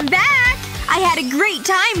girl! I'm back! I had a great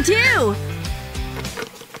time, too!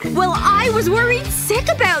 Well, I was worried sick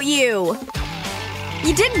about you!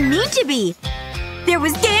 You didn't need to be! There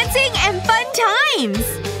was dancing and fun times!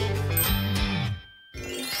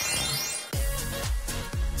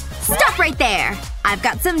 Stop right there! I've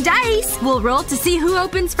got some dice! We'll roll to see who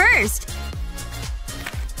opens first.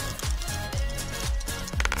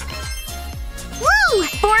 Woo!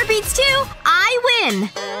 4 beats 2! I win!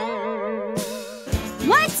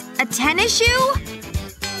 What? A tennis shoe?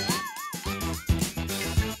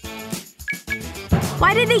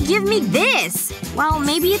 Why did they give me this? Well,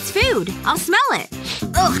 maybe it's food. I'll smell it.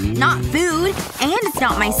 Ugh, not food. And it's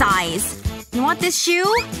not my size. You want this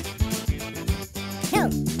shoe?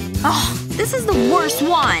 Ugh, this is the worst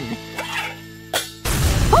one.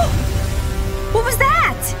 Oh! What was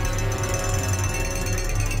that?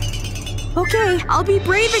 Okay, I'll be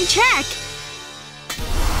brave and check.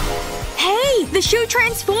 Hey! The shoe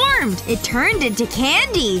transformed! It turned into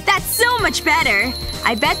candy! That's so much better!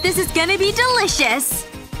 I bet this is gonna be delicious!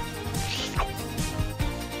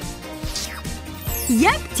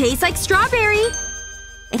 Yep, tastes like strawberry!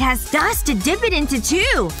 It has dust to dip it into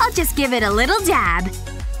too! I'll just give it a little dab.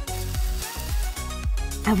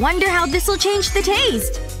 I wonder how this'll change the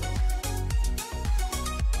taste.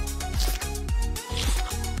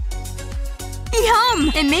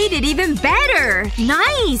 Yum! It made it even better!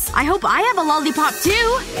 Nice! I hope I have a lollipop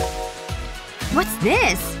too! What's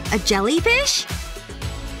this? A jellyfish?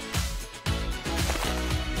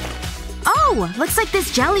 Oh! Looks like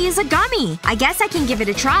this jelly is a gummy. I guess I can give it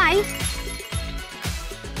a try.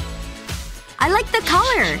 I like the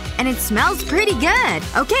color. And it smells pretty good.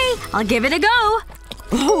 Okay, I'll give it a go.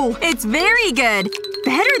 Oh, it's very good.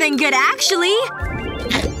 Better than good, actually.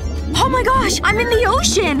 Oh my gosh! I'm in the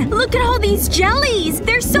ocean! Look at all these jellies!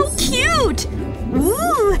 They're so cute!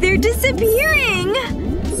 Ooh, they're disappearing!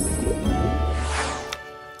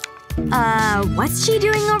 What's she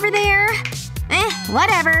doing over there?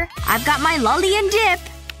 Whatever. I've got my lolly and dip.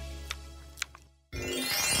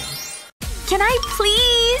 Can I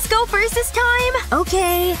please go first this time?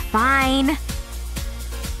 Okay, fine.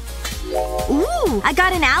 Ooh, I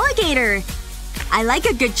got an alligator. I like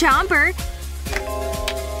a good chomper.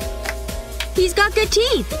 He's got good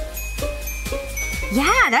teeth.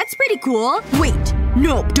 Yeah, that's pretty cool. Wait.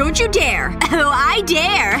 Nope, don't you dare. Oh, I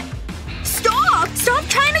dare. Stop! Stop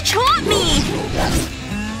trying to chomp me!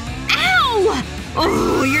 Ow!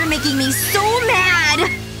 Oh, you're making me so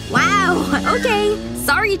mad! Wow. Okay.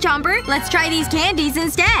 Sorry, Chomper. Let's try these candies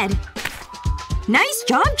instead. Nice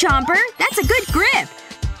job, Chomper. That's a good grip.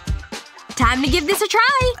 Time to give this a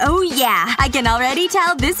try. Oh yeah. I can already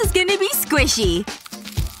tell this is gonna be squishy.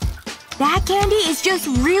 That candy is just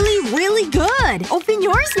really, really good! Open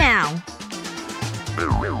yours now!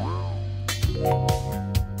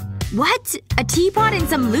 What? A teapot and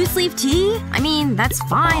some loose-leaf tea? I mean, that's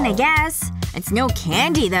fine, I guess. It's no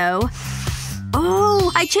candy, though.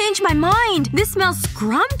 Oh, I changed my mind! This smells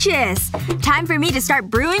scrumptious! Time for me to start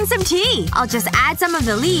brewing some tea! I'll just add some of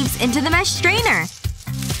the leaves into the mesh strainer.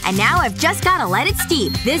 And now I've just gotta let it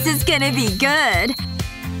steep. This is gonna be good.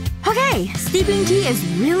 Okay, steeping tea is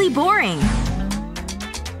really boring.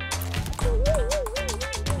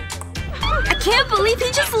 I can't believe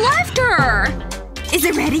he just left her! Is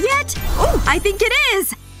it ready yet? Oh, I think it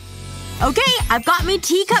is! Okay, I've got my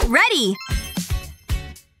teacup ready!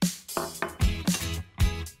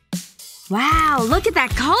 Wow, look at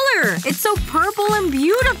that color! It's so purple and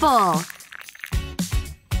beautiful!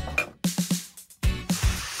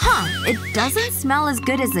 Huh, it doesn't smell as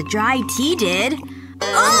good as the dry tea did.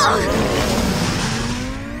 Ugh!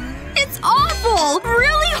 It's awful!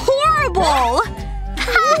 Really horrible!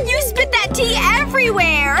 You spit that tea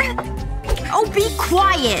everywhere! Oh, be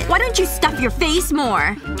quiet! Why don't you stuff your face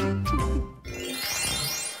more?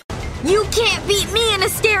 You can't beat me in a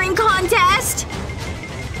staring contest!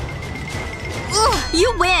 Ugh,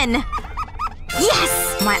 you win!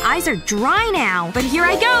 Yes! My eyes are dry now, but here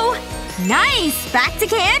I go! Nice! Back to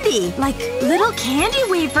candy! Like little candy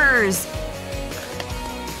wafers!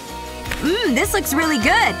 This looks really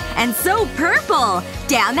good! And so purple!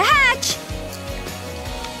 Down the hatch!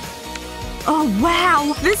 Oh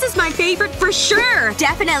wow! This is my favorite for sure!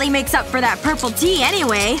 Definitely makes up for that purple tea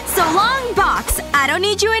anyway. So long, box! I don't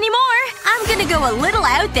need you anymore! I'm gonna go a little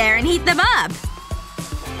out there and heat them up.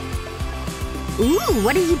 Ooh,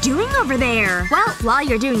 what are you doing over there? Well, while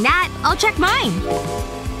you're doing that, I'll check mine.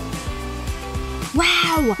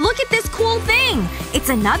 Wow! Look at this cool thing! It's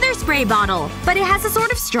another spray bottle, but it has a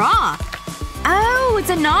sort of straw. Oh,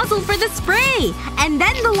 it's a nozzle for the spray! And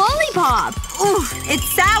then the lollipop! Oof, it's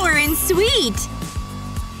sour and sweet!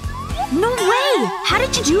 No way! How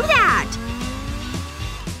did you do that?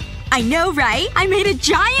 I know, right? I made a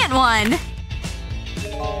giant one!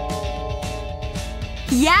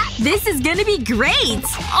 Yeah, this is gonna be great!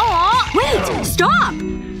 Aw! Wait! Stop!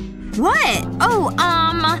 What? Oh,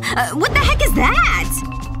 what the heck is that?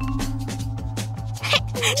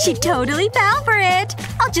 She totally fell for it!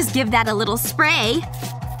 I'll just give that a little spray.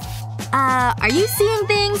 Are you seeing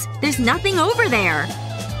things? There's nothing over there.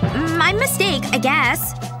 My mistake, I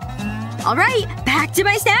guess. Alright, back to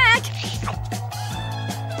my stack!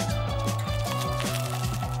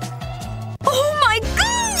 Oh my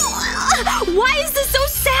god! Why is this so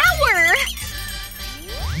sour?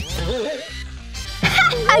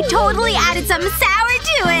 I totally added some sour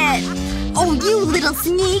to it! Oh, you little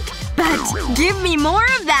sneak! But give me more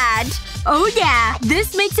of that! Oh yeah,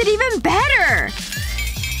 this makes it even better!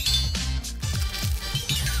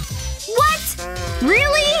 What?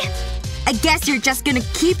 Really? I guess you're just gonna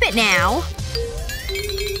keep it now.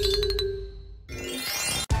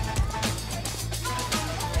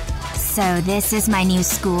 So this is my new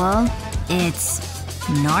school? It's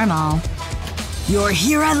normal. You're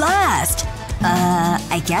here at last!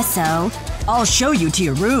 I guess so. I'll show you to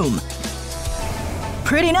your room.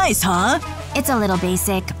 Pretty nice, huh? It's a little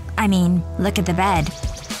basic. I mean, look at the bed.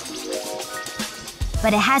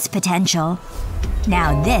 But it has potential.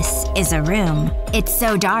 Now this is a room. It's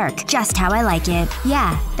so dark. Just how I like it.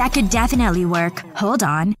 Yeah, that could definitely work. Hold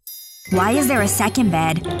on. Why is there a second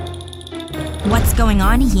bed? What's going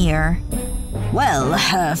on here? Well,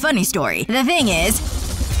 funny story. The thing is…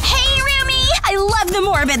 Hey, roomie! I love the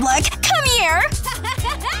morbid look! Come here!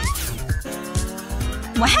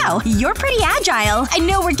 Wow, you're pretty agile. I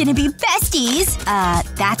know we're gonna be besties.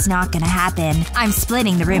 That's not gonna happen. I'm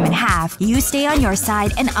splitting the room in half. You stay on your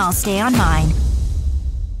side and I'll stay on mine.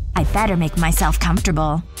 I better make myself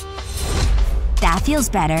comfortable. That feels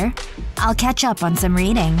better. I'll catch up on some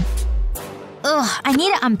reading. Ugh, I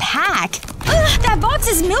need to unpack. Ugh, that box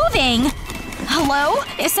is moving! Hello?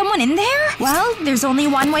 Is someone in there? Well, there's only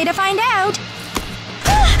one way to find out.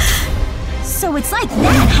 So it's like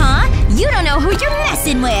that, huh? You don't know who you're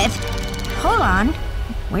messing with! Hold on.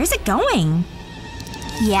 Where's it going?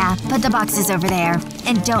 Yeah, put the boxes over there.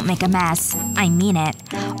 And don't make a mess. I mean it.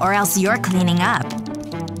 Or else you're cleaning up.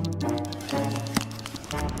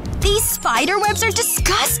 These spider webs are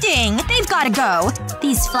disgusting! They've gotta go.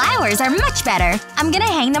 These flowers are much better. I'm gonna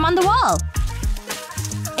hang them on the wall.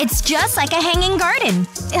 It's just like a hanging garden.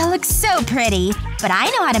 It looks so pretty. But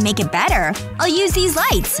I know how to make it better. I'll use these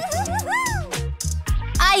lights.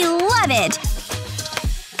 I love it!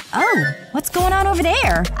 Oh, what's going on over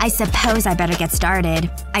there? I suppose I better get started.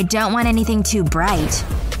 I don't want anything too bright.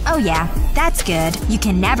 Oh yeah, that's good. You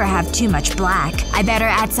can never have too much black. I better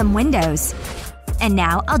add some windows. And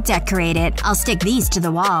now I'll decorate it. I'll stick these to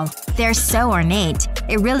the wall. They're so ornate.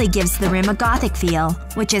 It really gives the room a gothic feel,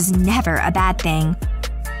 which is never a bad thing.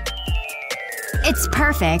 It's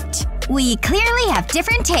perfect. We clearly have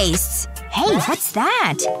different tastes. Hey, what's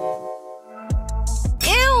that?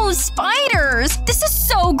 Ew, spiders! This is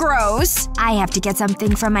so gross! I have to get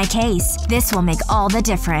something from my case. This will make all the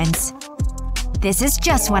difference. This is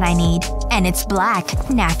just what I need. And it's black,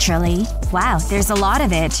 naturally. Wow, there's a lot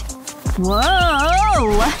of it.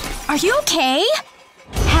 Whoa! Are you okay?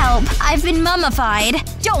 Help, I've been mummified.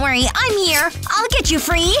 Don't worry, I'm here. I'll get you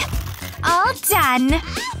free. All done.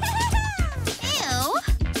 Ew.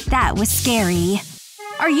 That was scary.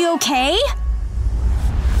 Are you okay?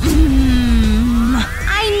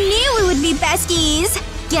 I knew we would be besties!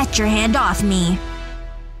 Get your hand off me.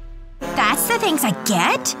 That's the things I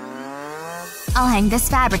get? I'll hang this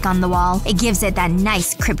fabric on the wall. It gives it that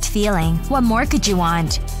nice crypt feeling. What more could you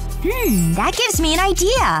want? That gives me an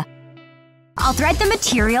idea. I'll thread the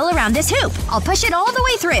material around this hoop. I'll push it all the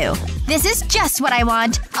way through. This is just what I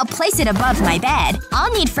want. I'll place it above my bed.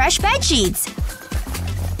 I'll need fresh bed sheets.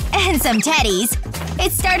 And some teddies.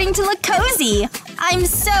 It's starting to look cozy. I'm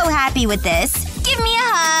so happy with this. Give me a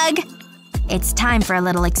hug. It's time for a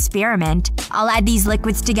little experiment. I'll add these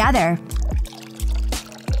liquids together.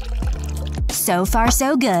 So far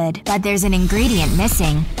so good. But there's an ingredient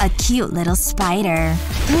missing. A cute little spider.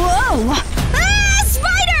 Whoa! Ah!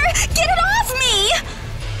 Spider! Get it off me!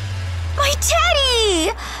 My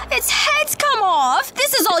teddy! Its head's come off!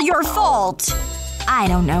 This is all your fault! I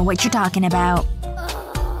don't know what you're talking about.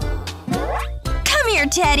 Come here,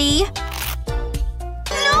 Teddy.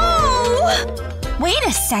 No! Wait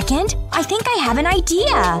a second. I think I have an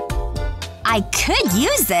idea. I could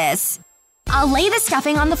use this. I'll lay the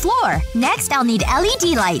stuffing on the floor. Next, I'll need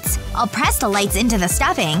LED lights. I'll press the lights into the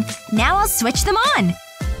stuffing. Now I'll switch them on.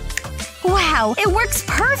 Wow, it works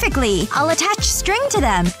perfectly! I'll attach string to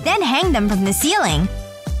them, then hang them from the ceiling.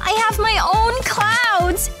 I have my own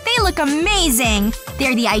clouds! They look amazing!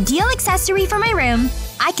 They're the ideal accessory for my room.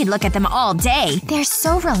 I could look at them all day. They're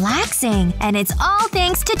so relaxing. And it's all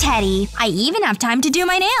thanks to Teddy. I even have time to do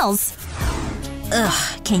my nails.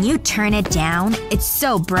 Ugh, can you turn it down? It's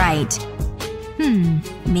so bright.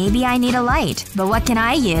 Maybe I need a light. But what can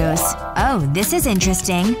I use? Oh, this is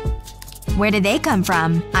interesting. Where did they come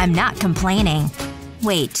from? I'm not complaining.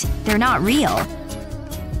 Wait, they're not real.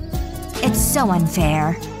 It's so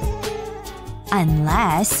unfair.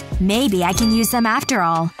 Unless… maybe I can use them after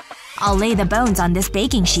all. I'll lay the bones on this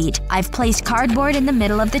baking sheet. I've placed cardboard in the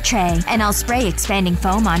middle of the tray, and I'll spray expanding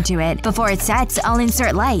foam onto it. Before it sets, I'll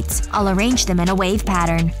insert lights. I'll arrange them in a wave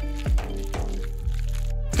pattern.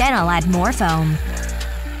 Then I'll add more foam.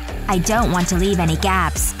 I don't want to leave any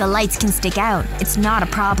gaps. The lights can stick out. It's not a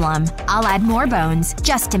problem. I'll add more bones,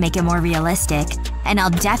 just to make it more realistic. And I'll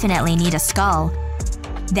definitely need a skull.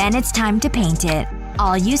 Then it's time to paint it.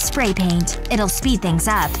 I'll use spray paint. It'll speed things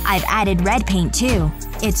up. I've added red paint too.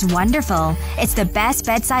 It's wonderful. It's the best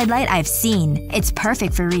bedside light I've seen. It's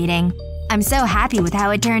perfect for reading. I'm so happy with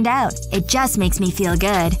how it turned out. It just makes me feel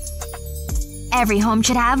good. Every home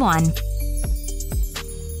should have one.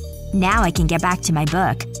 Now I can get back to my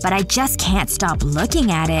book, but I just can't stop looking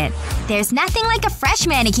at it. There's nothing like a fresh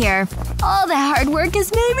manicure. All the hard work has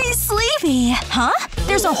made me sleepy. Huh?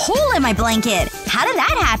 There's a hole in my blanket. How did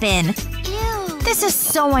that happen? Ew. This is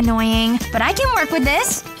so annoying. But I can work with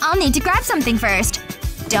this. I'll need to grab something first.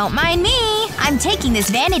 Don't mind me. I'm taking this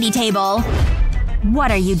vanity table.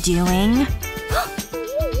 What are you doing?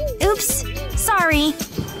 Oops. Sorry.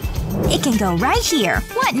 It can go right here.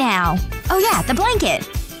 What now? Oh yeah, the blanket.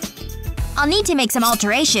 I'll need to make some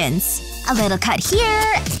alterations. A little cut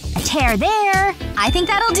here, a tear there. I think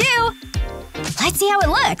that'll do. Let's see how it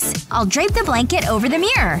looks. I'll drape the blanket over the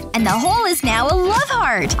mirror. And the hole is now a love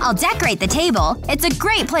heart. I'll decorate the table. It's a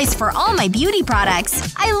great place for all my beauty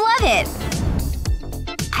products. I love it.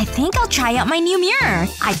 I think I'll try out my new mirror.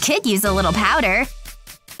 I could use a little powder.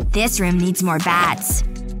 This room needs more bats.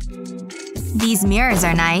 These mirrors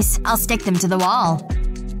are nice. I'll stick them to the wall.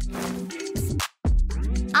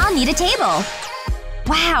 I'll need a table.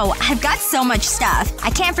 Wow, I've got so much stuff. I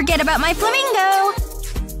can't forget about my flamingo.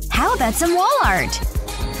 How about some wall art?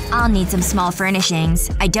 I'll need some small furnishings.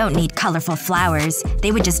 I don't need colorful flowers.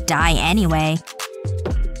 They would just die anyway.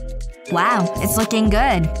 Wow, it's looking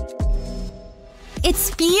good.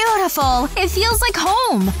 It's beautiful! It feels like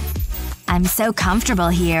home! I'm so comfortable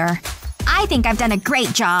here. I think I've done a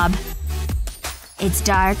great job. It's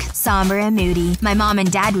dark, somber, and moody. My mom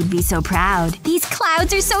and dad would be so proud. These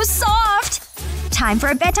clouds are so soft! Time for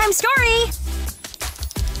a bedtime story!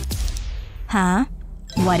 Huh?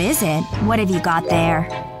 What is it? What have you got there?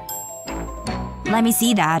 Let me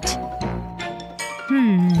see that.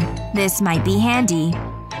 This might be handy.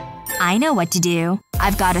 I know what to do.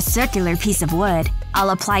 I've got a circular piece of wood. I'll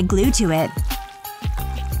apply glue to it.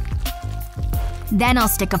 Then I'll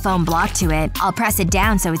stick a foam block to it. I'll press it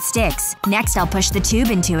down so it sticks. Next I'll push the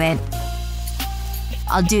tube into it.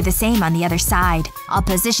 I'll do the same on the other side. I'll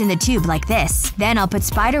position the tube like this. Then I'll put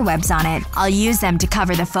spider webs on it. I'll use them to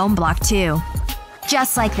cover the foam block too.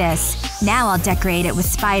 Just like this. Now I'll decorate it with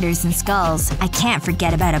spiders and skulls. I can't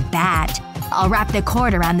forget about a bat. I'll wrap the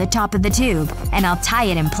cord around the top of the tube. And I'll tie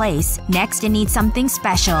it in place. Next it needs something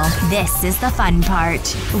special. This is the fun part.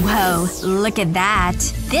 Whoa, look at that.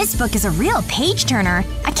 This book is a real page-turner.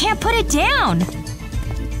 I can't put it down.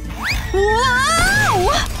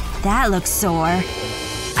 Whoa! That looks sore.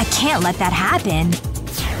 I can't let that happen.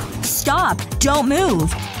 Stop! Don't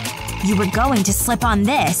move! You were going to slip on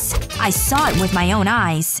this. I saw it with my own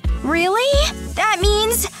eyes. Really? That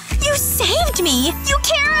means… you saved me! You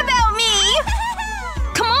care about me!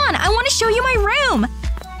 Come on, I want to show you my room!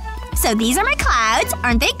 So these are my clouds.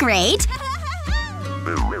 Aren't they great?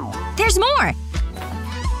 There's more!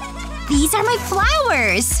 These are my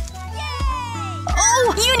flowers!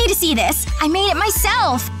 Oh, you need to see this! I made it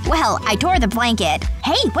myself! Well, I tore the blanket.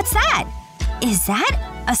 Hey, what's that? Is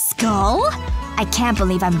that a skull? I can't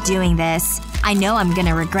believe I'm doing this. I know I'm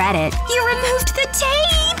gonna regret it. You removed the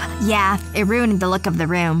tape! Yeah, it ruined the look of the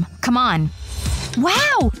room. Come on.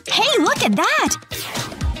 Wow! Hey, look at that!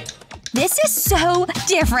 This is so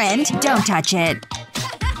different. Don't touch it.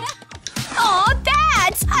 Aw,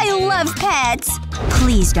 bats! I love pets!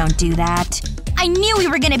 Please don't do that. I knew we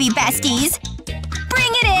were gonna be besties!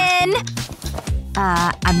 Bring it in!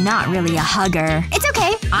 I'm not really a hugger. It's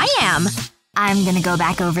okay. I am. I'm gonna go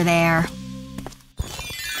back over there.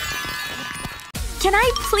 Can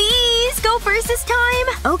I please go first this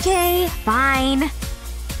time? Okay, fine.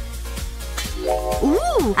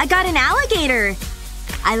 Ooh, I got an alligator.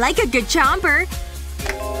 I like a good chomper.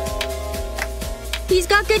 He's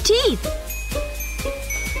got good teeth.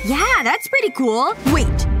 Yeah, that's pretty cool.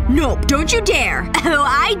 Wait. Nope, don't you dare. Oh,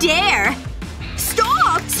 I dare.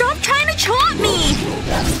 Stop! Stop trying to chomp me!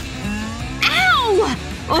 Ow!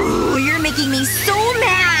 Oh, you're making me so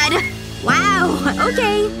mad! Wow,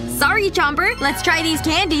 okay. Sorry, Chomper. Let's try these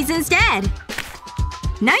candies instead.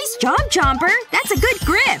 Nice job, Chomper. That's a good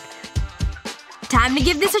grip. Time to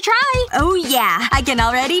give this a try. Oh yeah, I can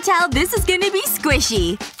already tell this is gonna be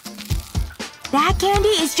squishy. That candy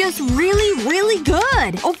is just really, really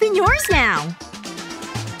good. Open yours now.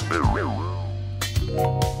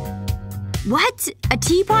 What? A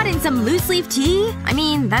teapot and some loose-leaf tea? I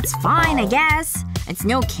mean, that's fine, I guess. It's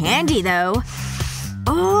no candy, though.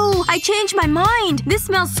 Oh, I changed my mind! This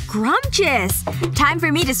smells scrumptious! Time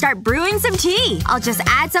for me to start brewing some tea. I'll just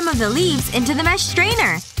add some of the leaves into the mesh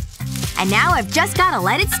strainer. And now I've just gotta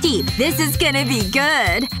let it steep. This is gonna be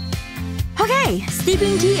good. Okay,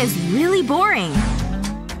 steeping tea is really boring.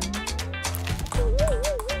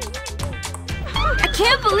 I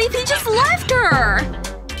can't believe he just left her!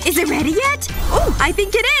 Is it ready yet? Oh, I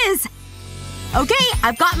think it is! Okay,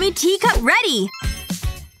 I've got me teacup ready!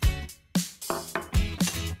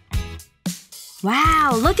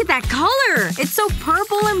 Wow, look at that color! It's so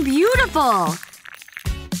purple and beautiful!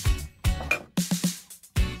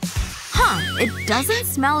 Huh, it doesn't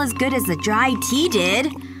smell as good as the dry tea did.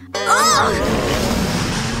 Ugh!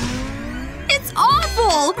 It's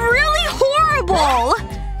awful! Really horrible!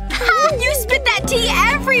 Ha! You spit that tea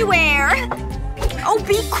everywhere! Oh,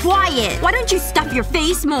 be quiet! Why don't you stuff your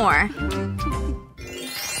face more?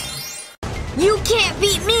 You can't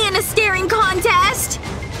beat me in a staring contest!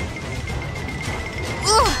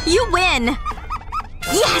 Ugh, you win!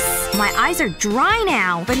 Yes! My eyes are dry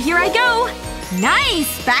now, but here I go!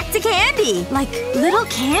 Nice! Back to candy! Like little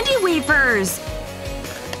candy wafers!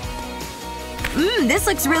 This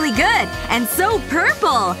looks really good! And so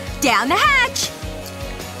purple! Down the hatch!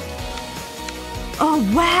 Oh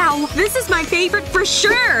wow! This is my favorite for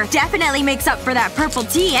sure! Definitely makes up for that purple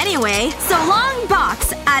tea anyway. So long,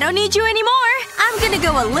 box! I don't need you anymore! I'm gonna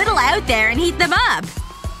go a little out there and heat them up.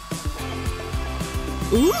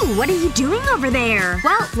 Ooh, what are you doing over there?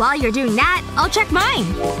 Well, while you're doing that, I'll check mine.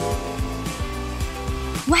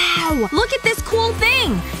 Wow! Look at this cool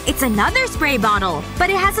thing! It's another spray bottle, but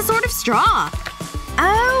it has a sort of straw.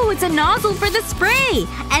 Oh, it's a nozzle for the spray!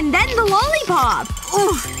 And then the lollipop!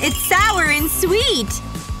 Oof, it's sour and sweet!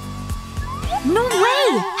 No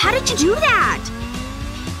way! How did you do that?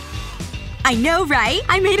 I know, right?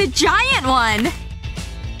 I made a giant one!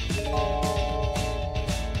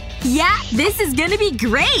 Yeah, this is gonna be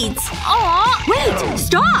great! Aw! Wait!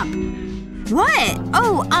 Stop! What?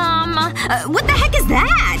 Oh, what the heck is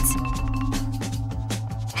that?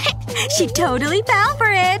 She totally fell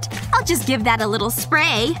for it. I'll just give that a little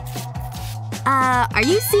spray. Are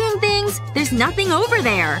you seeing things? There's nothing over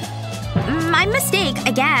there. My mistake,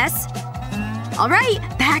 I guess. Alright,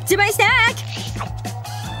 back to my stack!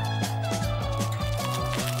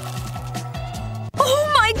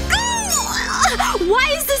 Oh my god!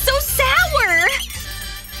 Why is this so sour?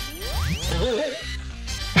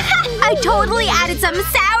 I totally added some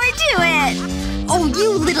sour to it! Oh,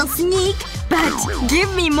 you little sneak! But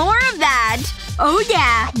give me more of that! Oh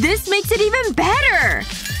yeah, this makes it even better!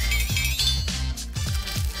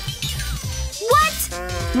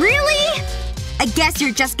 What? Really? I guess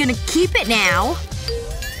you're just gonna keep it now.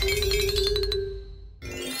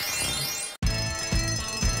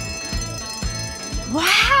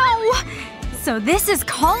 Wow! So this is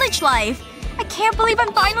college life. I can't believe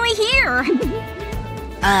I'm finally here.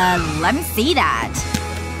 Let me see that.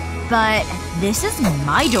 But this is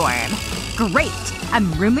my dorm. Great.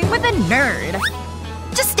 I'm rooming with a nerd.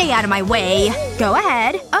 Just stay out of my way. Go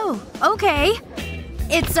ahead. Oh, okay.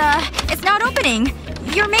 It's not opening.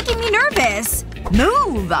 You're making me nervous.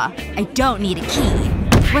 Move! I don't need a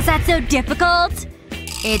key. Was that so difficult?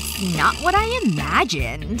 It's not what I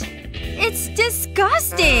imagined. It's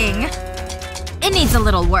disgusting. It needs a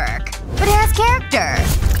little work. But it has character.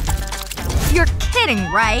 You're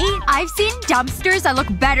kidding, right? I've seen dumpsters that look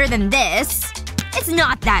better than this. It's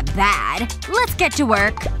not that bad. Let's get to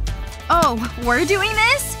work. Oh, we're doing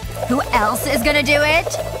this? Who else is gonna do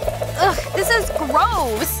it? Ugh, this is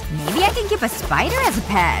gross. Maybe I can keep a spider as a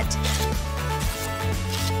pet.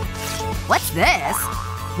 What's this?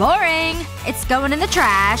 Boring. It's going in the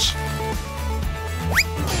trash.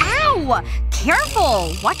 Ow!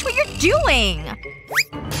 Careful! Watch what you're doing!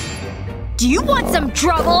 Do you want some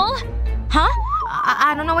trouble? Huh?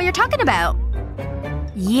 I don't know what you're talking about.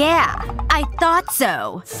 Yeah, I thought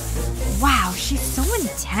so. Wow, she's so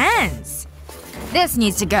intense. This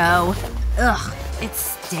needs to go. Ugh, it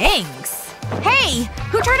stinks. Hey!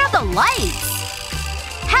 Who turned out the lights?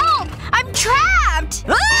 Help! I'm trapped!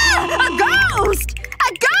 Ah! A ghost!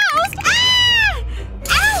 A ghost! Ah!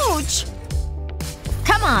 Ouch!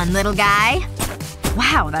 Come on, little guy.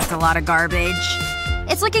 Wow, that's a lot of garbage.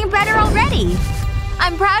 It's looking better already.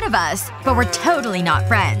 I'm proud of us, but we're totally not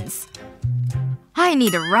friends. I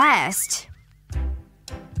need a rest.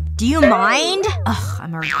 Do you mind? Ugh,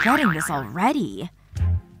 I'm regretting this already.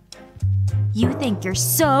 You think you're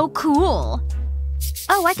so cool.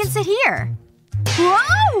 Oh, I can sit here.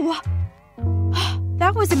 Whoa!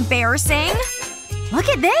 That was embarrassing. Look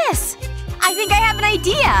at this! I think I have an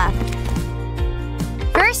idea!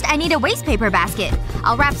 First, I need a waste paper basket.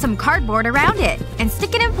 I'll wrap some cardboard around it and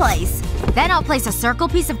stick it in place. Then I'll place a circle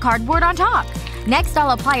piece of cardboard on top. Next,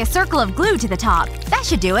 I'll apply a circle of glue to the top. That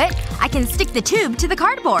should do it. I can stick the tube to the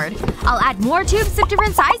cardboard. I'll add more tubes of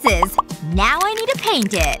different sizes. Now I need to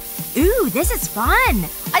paint it. Ooh, this is fun!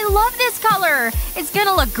 I love this color! It's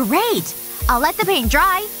gonna look great! I'll let the paint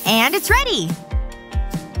dry, and it's ready!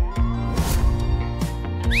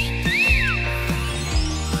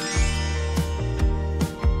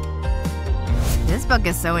 This book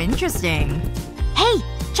is so interesting. Hey!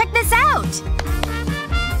 Check this out!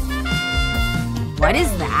 What is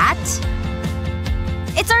that?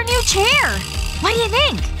 It's our new chair! What do you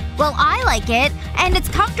think? Well, I like it, and it's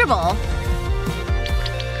comfortable.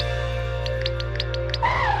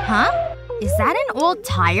 Huh? Is that an old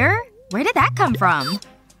tire? Where did that come from?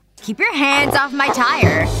 Keep your hands off my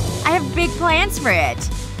tire. I have big plans for it.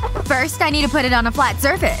 First, I need to put it on a flat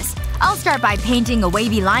surface. I'll start by painting a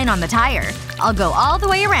wavy line on the tire. I'll go all the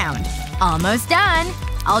way around. Almost done.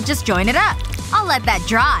 I'll just join it up. I'll let that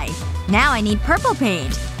dry. Now I need purple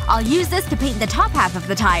paint. I'll use this to paint the top half of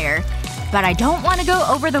the tire. But I don't want to go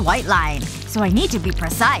over the white line, so I need to be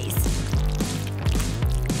precise.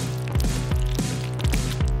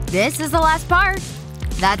 This is the last part.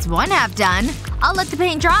 That's one half done. I'll let the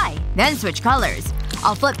paint dry, then switch colors.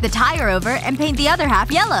 I'll flip the tire over and paint the other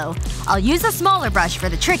half yellow. I'll use a smaller brush for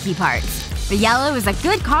the tricky parts. The yellow is a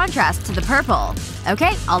good contrast to the purple.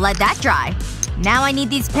 Okay, I'll let that dry. Now I need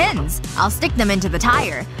these pins. I'll stick them into the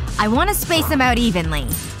tire. I want to space them out evenly.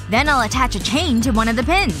 Then I'll attach a chain to one of the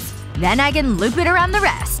pins. Then I can loop it around the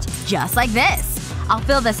rest. Just like this. I'll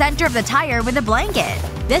fill the center of the tire with a blanket.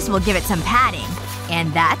 This will give it some padding.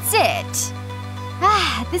 And that's it.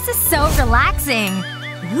 Ah, this is so relaxing.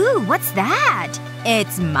 Ooh, what's that?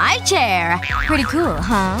 It's my chair. Pretty cool,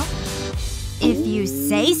 huh? If you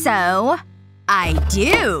say so. I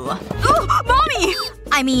do. Ooh, Mommy!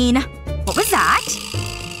 I mean, what was that?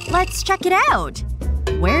 Let's check it out.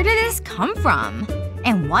 Where did this come from?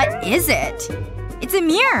 And what is it? It's a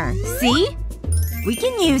mirror. See? We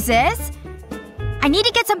can use this. I need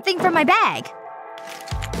to get something from my bag.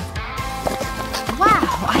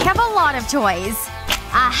 Wow, I have a lot of toys.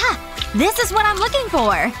 Aha! This is what I'm looking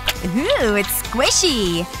for. Ooh, it's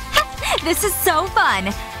squishy. This is so fun.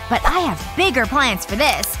 But I have bigger plans for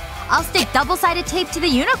this. I'll stick double-sided tape to the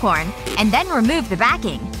unicorn. And then remove the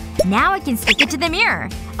backing. Now I can stick it to the mirror.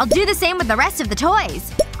 I'll do the same with the rest of the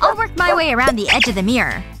toys. I'll work my way around the edge of the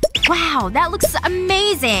mirror. Wow, that looks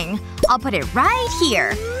amazing. I'll put it right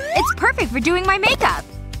here. It's perfect for doing my makeup.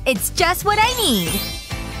 It's just what I need.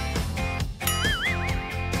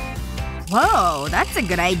 Whoa, that's a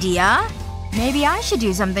good idea. Maybe I should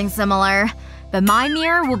do something similar. But my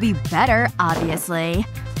mirror will be better, obviously.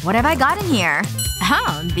 What have I got in here?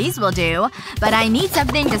 Oh, these will do. But I need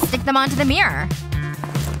something to stick them onto the mirror.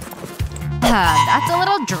 That's a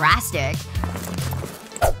little drastic.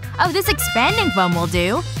 Oh, this expanding foam will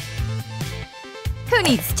do. Who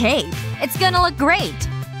needs tape? It's gonna look great.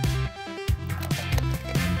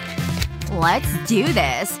 Let's do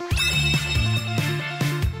this.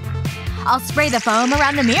 I'll spray the foam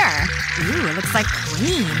around the mirror. Ooh, it looks like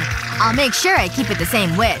cream. I'll make sure I keep it the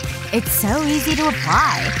same width. It's so easy to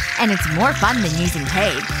apply. And it's more fun than using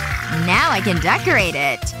tape. Now I can decorate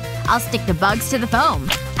it. I'll stick the bugs to the foam.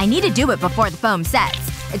 I need to do it before the foam sets.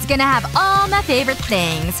 It's gonna have all my favorite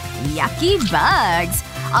things. Yucky bugs.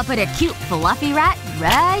 I'll put a cute fluffy rat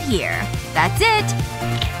right here. That's it.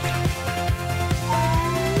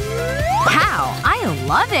 Wow, I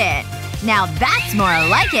love it. Now that's more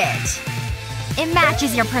like it. It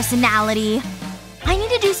matches your personality. I need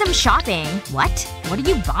to do some shopping. What? What are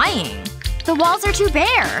you buying? The walls are too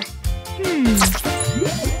bare.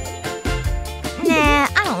 Nah,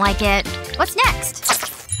 I don't like it. What's next?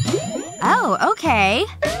 Oh, okay.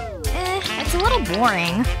 It's a little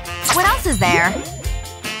boring. What else is there?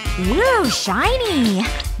 Ooh, shiny.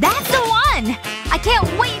 That's the one! I can't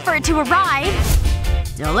wait for it to arrive.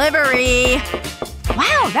 Delivery.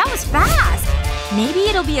 Wow, that was fast. Maybe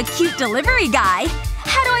it'll be a cute delivery guy.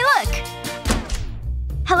 How do I look?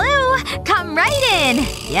 Hello? Come right in.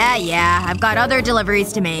 Yeah, I've got other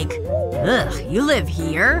deliveries to make. Ugh, you live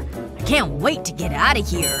here? I can't wait to get out of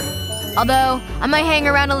here. Although, I might hang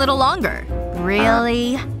around a little longer.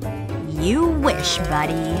 Really? You wish,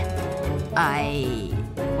 buddy. I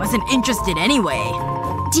wasn't interested anyway.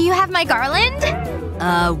 Do you have my garland?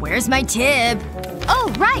 Where's my tip?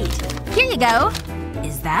 Oh, right. Here you go.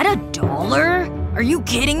 Is that $1? Are you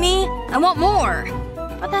kidding me? I want more.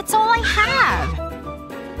 But that's all I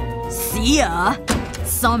have. See ya.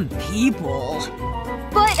 Some people.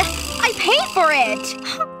 But I paid for it!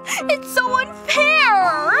 It's so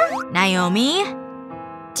unfair! Naomi?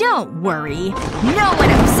 Don't worry. No one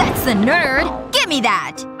upsets the nerd. Give me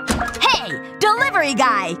that! Hey! Delivery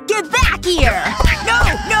guy! Get back here! No!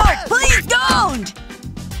 Please don't!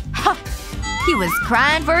 Huh. He was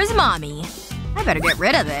crying for his mommy. I better get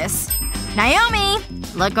rid of this. Naomi!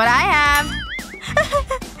 Look what I have.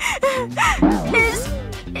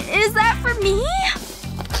 Is that for me?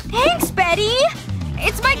 Thanks, Betty!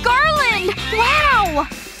 It's my garland! Wow!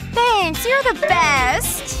 Thanks, you're the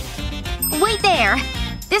best. Wait there.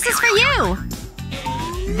 This is for you.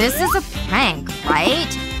 This is a prank,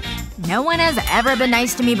 right? No one has ever been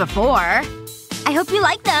nice to me before. I hope you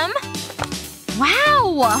like them.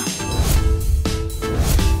 Wow!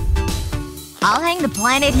 I'll hang the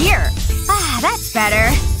planet here. Ah, that's better.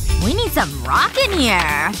 We need some rock in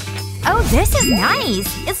here. Oh, this is nice.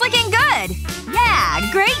 It's looking good.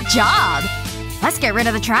 Yeah, great job. Let's get rid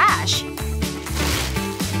of the trash.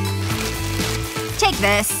 Take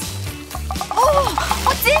this. Oh!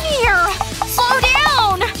 What's in here? Slow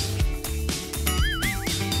down!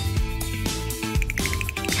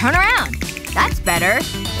 Turn around. That's better.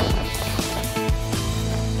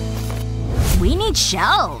 We need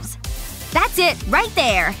shelves. That's it, right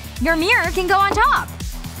there. Your mirror can go on top.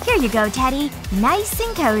 Here you go, Teddy. Nice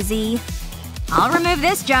and cozy. I'll remove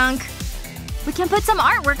this junk. We can put some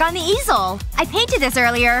artwork on the easel. I painted this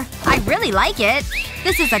earlier. I really like it.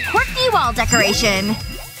 This is a quirky wall decoration.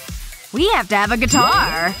 We have to have a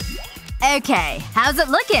guitar. Okay, how's it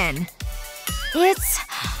looking? It's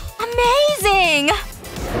amazing!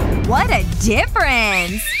 What a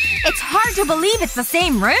difference! It's hard to believe it's the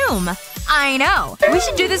same room. I know. We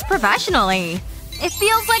should do this professionally. It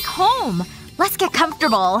feels like home. Let's get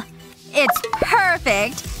comfortable. It's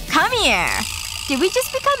perfect. Come here. Did we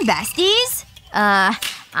just become besties?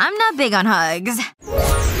 I'm not big on hugs.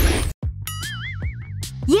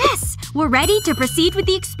 Yes! We're ready to proceed with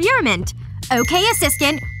the experiment. Okay,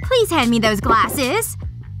 assistant. Please hand me those glasses.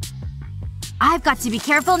 I've got to be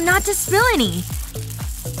careful not to spill any.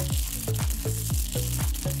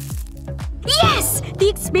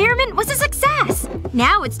 experiment was a success!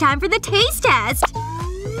 Now it's time for the taste test!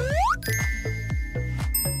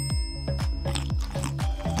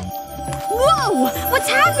 Whoa! What's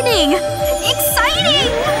happening? Exciting!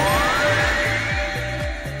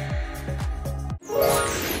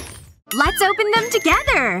 Let's open them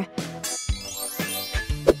together!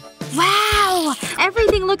 Wow!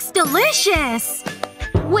 Everything looks delicious!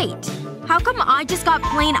 Wait. How come I just got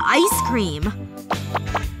plain ice cream?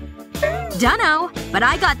 Dunno. But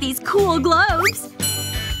I got these cool globes.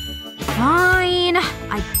 Fine.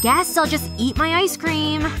 I guess I'll just eat my ice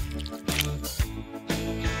cream.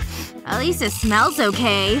 At least it smells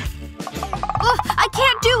okay. Ugh, I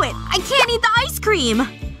can't do it! I can't eat the ice cream!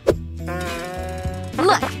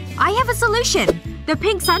 Look. I have a solution. The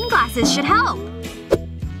pink sunglasses should help.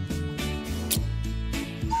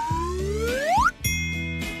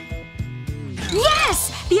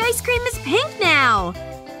 Yes! The ice cream is pink now!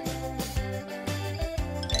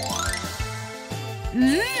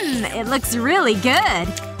 It looks really good.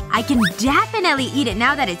 I can definitely eat it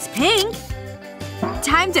now that it's pink.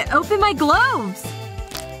 Time to open my globes!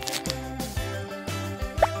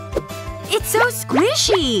 It's so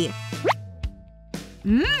squishy!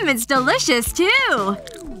 It's delicious too!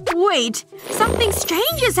 Wait. Something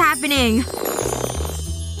strange is happening!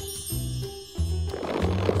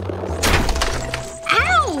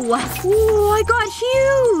 Ow! Ooh, I got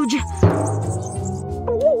huge!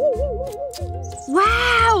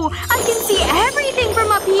 Wow! I can see everything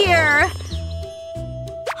from up here!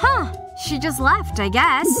 Huh. She just left, I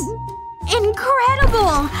guess.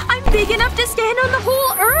 Incredible! I'm big enough to stand on the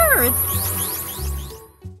whole earth!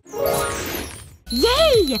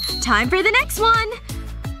 Yay! Time for the next one!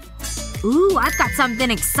 Ooh, I've got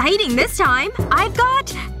something exciting this time. I've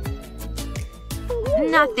got…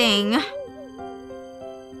 nothing.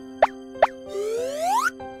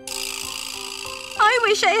 I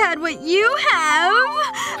wish I had what you have!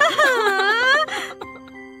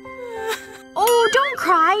 Oh, don't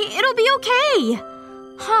cry. It'll be okay.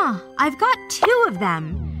 Huh. I've got 2 of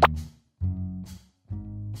them.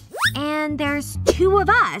 And there's 2 of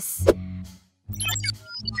us.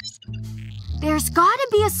 There's gotta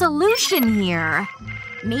be a solution here.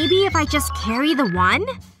 Maybe if I just carry the 1?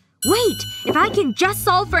 Wait! If I can just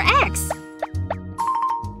solve for x!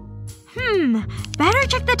 Better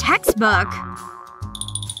check the textbook.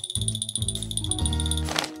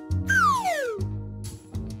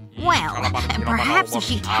 Well, perhaps if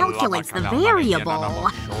she calculates the variable…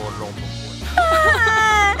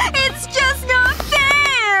 It's just not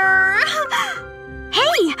fair!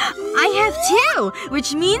 Hey! I have 2!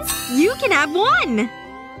 Which means you can have 1!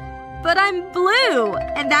 But I'm blue,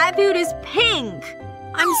 and that food is pink.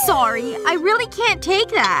 I'm sorry. I really can't take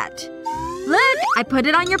that. Look! I put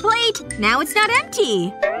it on your plate. Now it's not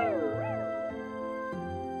empty.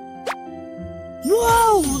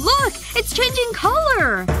 Whoa! Look! It's changing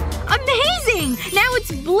color! Amazing! Now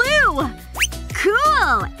it's blue!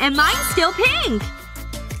 Cool! And mine's still pink!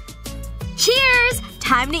 Cheers!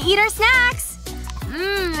 Time to eat our snacks!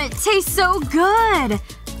 It tastes so good!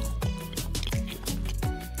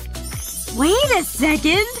 Wait a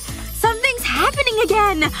second! Something's happening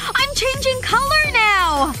again! I'm changing color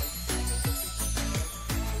now!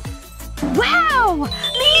 Wow!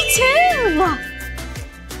 Me too!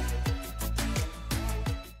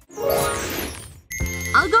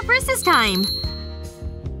 I'll go first this time.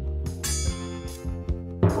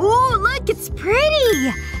 Ooh, look! It's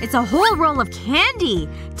pretty! It's a whole roll of candy.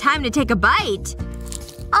 Time to take a bite.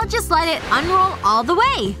 I'll just let it unroll all the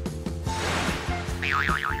way.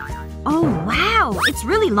 Oh wow. It's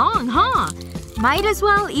really long, huh? Might as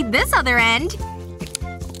well eat this other end.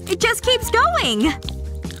 It just keeps going!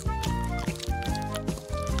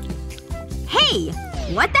 Hey!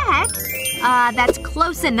 What the heck? That's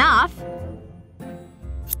close enough.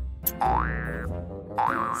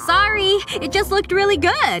 Sorry. It just looked really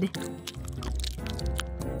good.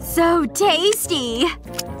 So tasty.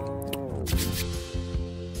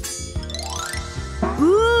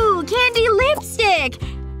 Ooh, candy lipstick!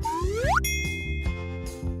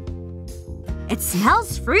 It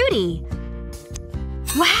smells fruity.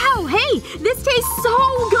 Wow, hey! This tastes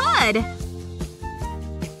so good!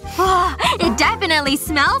 Oh, it definitely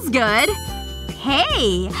smells good.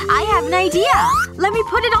 Hey! I have an idea. Let me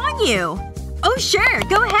put it on you. Oh sure,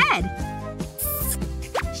 go ahead.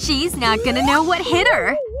 She's not gonna know what hit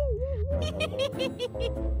her.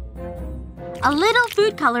 A little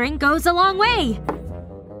food coloring goes a long way.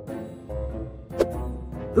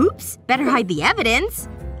 Oops. Better hide the evidence.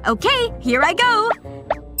 Okay, here I go.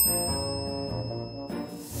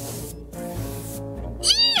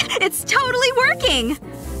 Eee! It's totally working!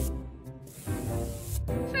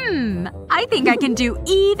 I think I can do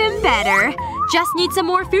even better. Just need some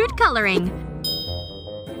more food coloring.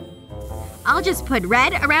 I'll just put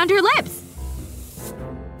red around her lips.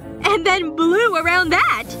 And then blue around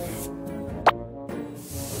that.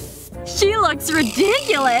 She looks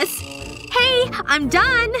ridiculous. Hey, I'm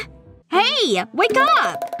done. Hey, wake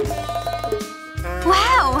up!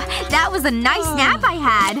 Wow, that was a nice nap I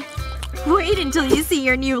had. Wait until you see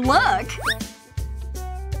your new look.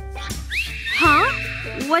 Huh?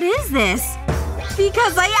 What is this?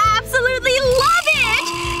 Because I absolutely love it!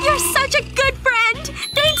 You're such a good friend!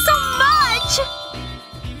 Thanks so much!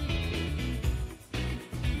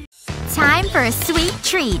 Time for a sweet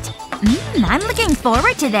treat. I'm looking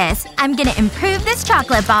forward to this. I'm gonna improve this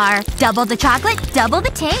chocolate bar. Double the chocolate, double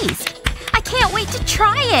the taste. I can't wait to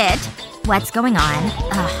try it! What's going on?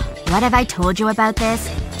 Ugh. What have I told you about this?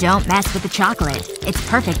 Don't mess with the chocolate. It's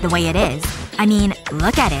perfect the way it is. I mean,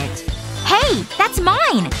 look at it. Hey! That's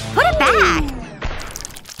mine! Put it back!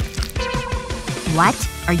 What?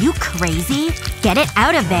 Are you crazy? Get it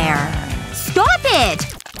out of there. Stop it!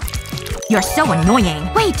 You're so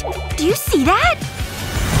annoying. Wait! Do you see that?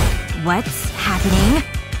 What's happening?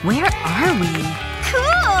 Where are we?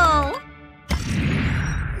 Cool!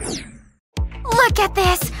 Look at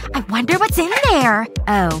this! I wonder what's in there.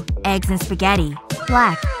 Oh, eggs and spaghetti.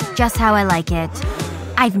 Black. Just how I like it.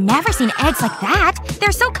 I've never seen eggs like that.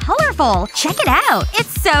 They're so colorful. Check it out.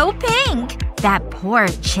 It's so pink. That poor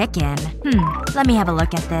chicken. Let me have a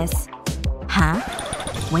look at this. Huh?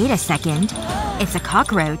 Wait a second. It's a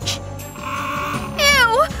cockroach.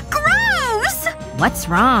 Ew! Gross! What's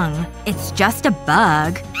wrong? It's just a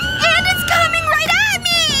bug. And it's coming right at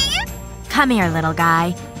me! Come here, little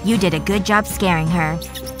guy. You did a good job scaring her.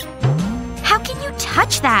 How can you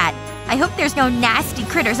touch that? I hope there's no nasty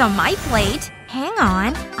critters on my plate. Hang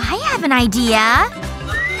on. I have an idea.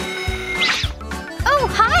 Oh,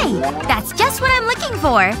 hi! That's just what I'm looking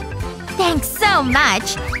for. Thanks so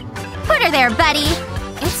much. Put her there, buddy.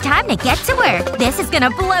 It's time to get to work. This is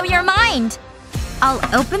gonna blow your mind. I'll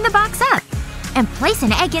open the box up and place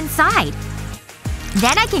an egg inside.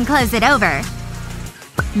 Then I can close it over.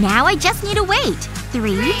 Now I just need to wait.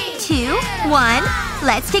 3, 2, 1.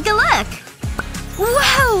 Let's take a look.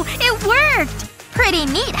 Whoa! It worked! Pretty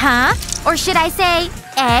neat, huh? Or should I say,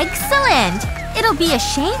 excellent! It'll be a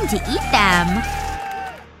shame to eat them.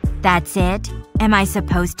 That's it? Am I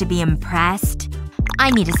supposed to be impressed?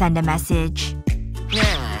 I need to send a message.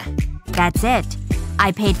 That's it.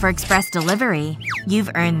 I paid for express delivery.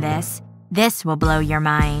 You've earned this. This will blow your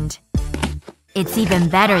mind. It's even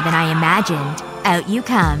better than I imagined. Out you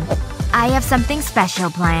come. I have something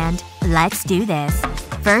special planned. Let's do this.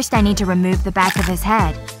 First, I need to remove the back of his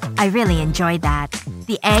head. I really enjoyed that.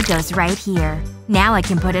 The egg goes right here. Now I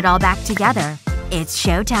can put it all back together. It's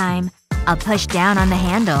showtime. I'll push down on the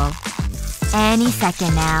handle. Any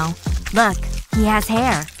second now. Look. He has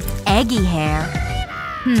hair. Eggy hair.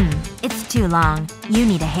 It's too long. You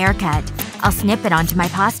need a haircut. I'll snip it onto my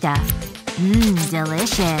pasta.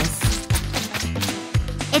 Delicious.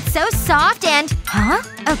 It's so soft and… Huh?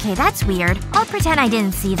 Okay, that's weird. I'll pretend I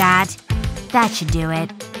didn't see that. That should do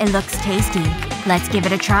it. It looks tasty. Let's give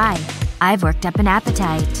it a try. I've worked up an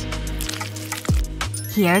appetite.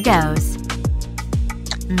 Here goes.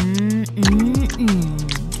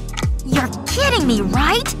 You're kidding me,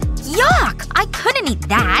 right? Yuck! I couldn't eat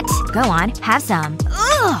that. Go on, have some.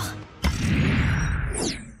 Ugh!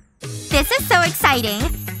 This is so exciting.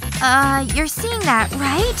 You're seeing that,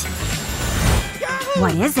 right?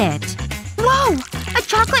 What is it? Whoa! A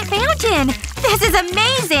chocolate fountain! This is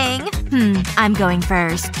amazing! I'm going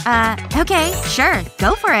first. Okay, sure.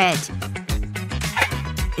 Go for it.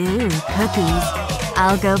 Ooh, cookies.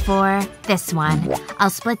 I'll go for this one. I'll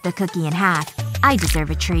split the cookie in half. I deserve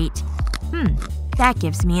a treat. That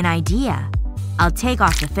gives me an idea. I'll take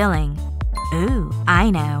off the filling. Ooh, I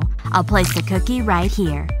know. I'll place the cookie right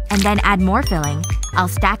here. And then add more filling. I'll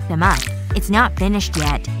stack them up. It's not finished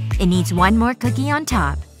yet. It needs one more cookie on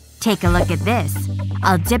top. Take a look at this.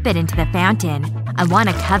 I'll dip it into the fountain. I want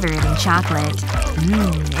to cover it in chocolate.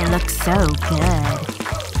 It looks so good.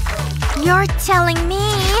 You're telling me?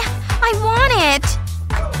 I want it!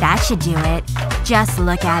 That should do it. Just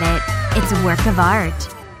look at it. It's a work of art.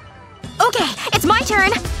 Okay, it's my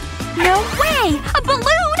turn! No way! A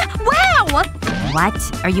balloon! Wow!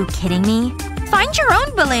 What? Are you kidding me? Find your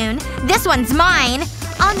own balloon. This one's mine.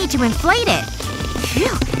 I'll need to inflate it.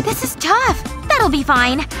 Phew, this is tough. That'll be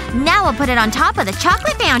fine. Now I'll put it on top of the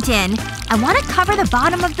chocolate fountain. I want to cover the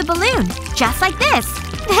bottom of the balloon. Just like this.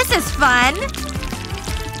 This is fun.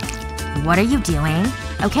 What are you doing?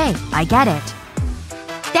 Okay, I get it.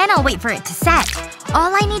 Then I'll wait for it to set.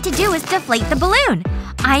 All I need to do is deflate the balloon.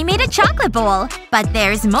 I made a chocolate bowl. But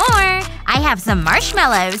there's more. I have some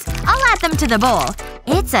marshmallows. I'll add them to the bowl.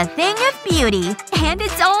 It's a thing of beauty. And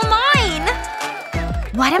it's all mine!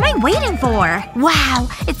 What am I waiting for? Wow,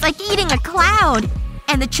 it's like eating a cloud.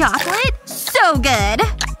 And the chocolate? So good!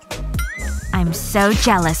 I'm so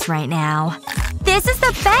jealous right now. This is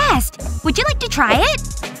the best! Would you like to try it?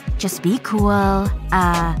 Just be cool.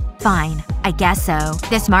 Fine. I guess so.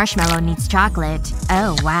 This marshmallow needs chocolate.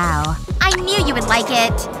 Oh, wow. I knew you would like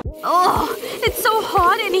it! Oh, it's so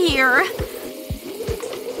hot in here.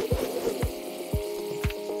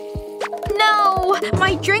 No!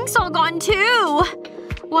 My drink's all gone too!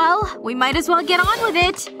 Well, we might as well get on with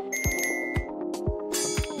it.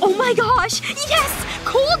 Oh my gosh! Yes!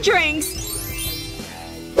 Cool drinks!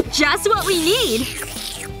 Just what we need!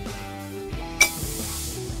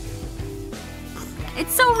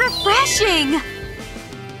 It's so refreshing!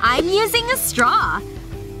 I'm using a straw.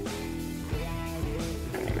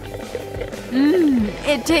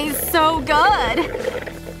 It tastes so good!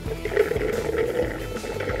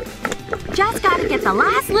 Just gotta get the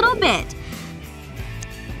last little bit.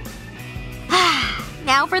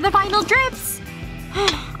 Now for the final drips.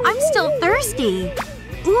 I'm still thirsty.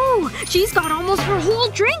 Ooh, she's got almost her whole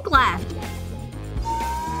drink left.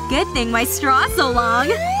 Good thing my straw's so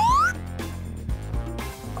long.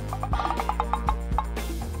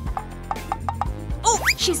 Oh,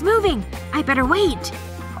 she's moving. I better wait.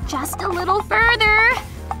 Just a little further.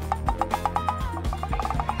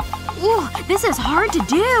 Ooh, this is hard to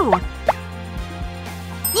do.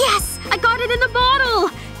 Yes! I got it in the bottle!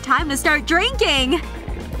 Time to start drinking.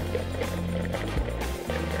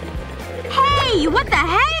 Hey! What the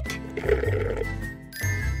heck?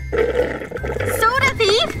 Soda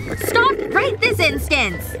thief! Stop right this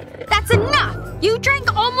instant! That's enough! You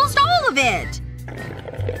drank almost all of it!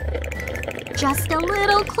 Just a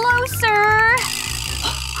little closer.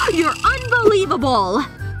 You're unbelievable!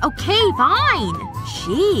 Okay, fine.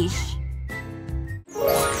 Sheesh.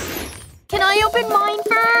 Can I open mine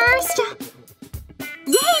first?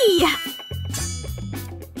 Yay!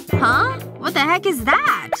 Huh? What the heck is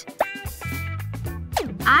that?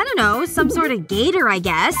 I don't know. Some sort of gator, I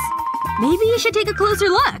guess. Maybe you should take a closer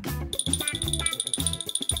look.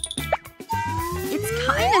 It's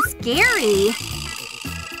kinda scary.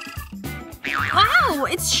 Wow!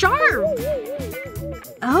 It's sharp!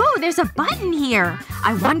 Oh, there's a button here.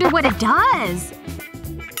 I wonder what it does.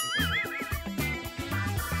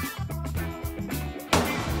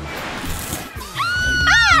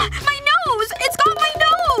 Ah! My nose! It's got my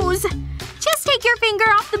nose! Just take your finger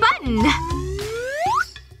off the button.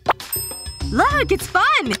 Look, it's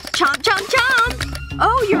fun! Chomp chomp chomp!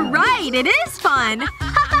 Oh, you're right. It is fun.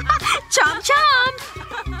 Chomp chomp!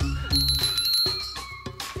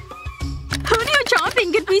 Who knew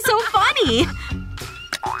chomping could be so funny?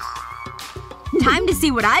 Time to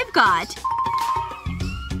see what I've got.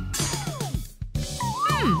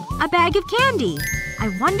 A bag of candy. I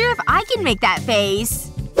wonder if I can make that face.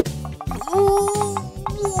 Ooh,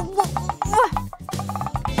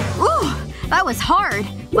 that was hard.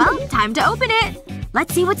 Well, time to open it.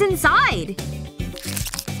 Let's see what's inside.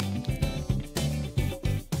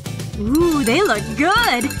 Ooh, they look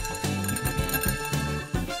good.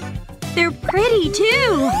 They're pretty,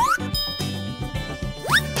 too.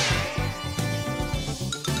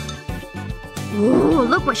 Ooh,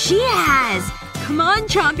 look what she has! Come on,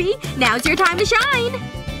 Chompy. Now's your time to shine.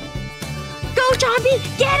 Go, Chompy!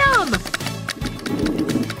 Get 'em!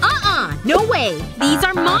 No way. These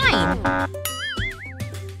are mine.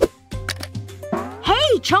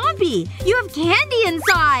 Hey, Chompy! You have candy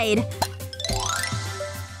inside!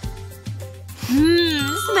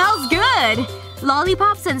 Smells good!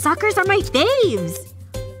 Lollipops and suckers are my faves!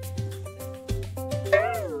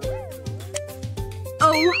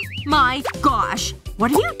 Oh my gosh.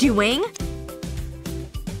 What are you doing?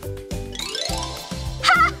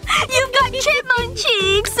 Ha! You've got chipmunk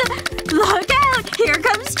cheeks! Look out! Here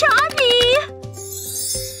comes Chompy!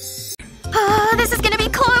 This is gonna be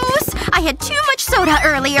close! I had too much soda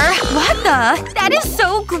earlier. What the? That is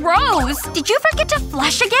so gross! Did you forget to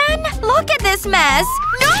flush again? Look at this mess!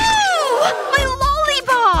 No! My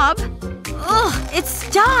lollipop! Ugh, it's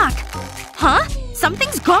stuck. Huh?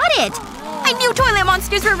 Something's got it! I knew toilet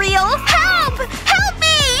monsters were real! Help! Help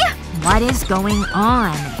me! What is going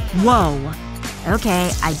on? Whoa.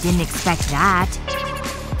 Okay, I didn't expect that.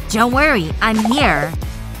 Don't worry, I'm here.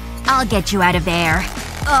 I'll get you out of there.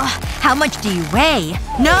 Ugh, how much do you weigh?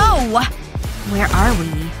 No! Where are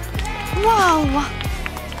we? Whoa.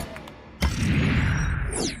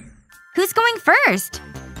 Who's going first?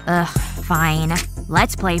 Ugh, fine.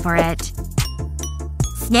 Let's play for it.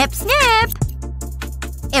 Snip, snip!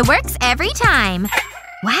 It works every time.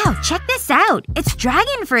 Wow, check this out. It's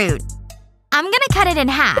dragon fruit. I'm gonna cut it in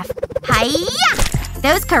half. Hi-ya!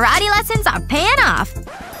 Those karate lessons are paying off.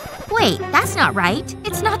 Wait, that's not right.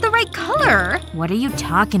 It's not the right color. What are you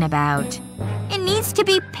talking about? It needs to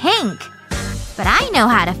be pink. But I know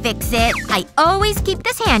how to fix it. I always keep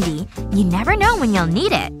this handy. You never know when you'll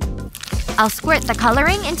need it. I'll squirt the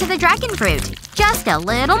coloring into the dragon fruit. Just a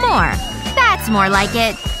little more. That's more like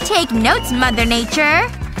it. Take notes, Mother Nature.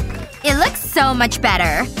 It looks so much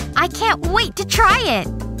better. I can't wait to try it.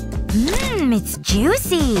 It's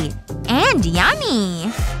juicy. And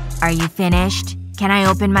yummy. Are you finished? Can I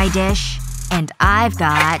open my dish? And I've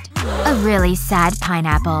got a really sad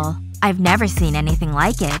pineapple. I've never seen anything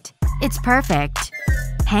like it. It's perfect.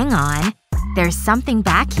 Hang on. There's something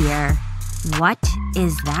back here. What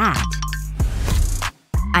is that?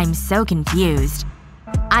 I'm so confused.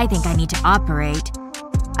 I think I need to operate.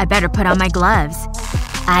 I better put on my gloves.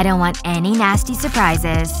 I don't want any nasty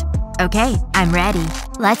surprises. Okay, I'm ready.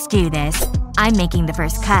 Let's do this. I'm making the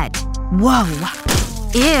first cut. Whoa.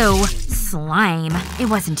 Ew. Slime. It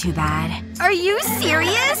wasn't too bad. Are you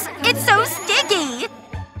serious? It's so sticky!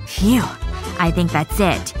 Phew. I think that's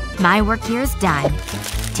it. My work here is done.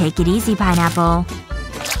 Take it easy, pineapple.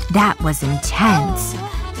 That was intense.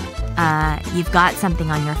 You've got something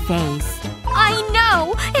on your face. I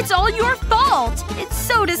know! It's all your fault! It's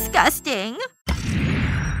so disgusting.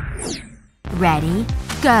 Ready?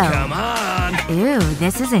 Go. Come on! Ooh,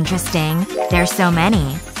 this is interesting. There's so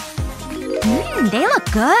many. They look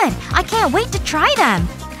good. I can't wait to try them.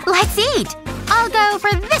 Let's eat. I'll go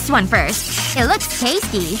for this one first. It looks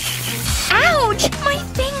tasty. Ouch! My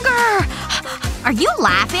finger! Are you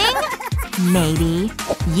laughing? Maybe.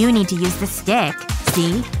 You need to use the stick.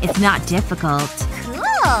 See? It's not difficult.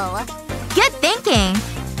 Cool. Good thinking.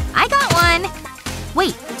 I got one.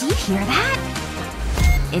 Wait, do you hear that?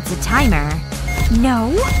 It's a timer.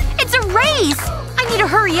 No. It's a race! I need to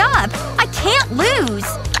hurry up. I can't lose.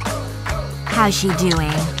 How's she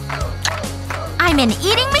doing? I'm an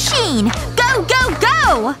eating machine! Go, go,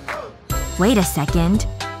 go! Wait a second.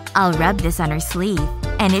 I'll rub this on her sleeve.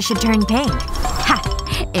 And it should turn pink. Ha!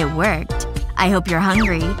 It worked. I hope you're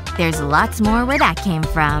hungry. There's lots more where that came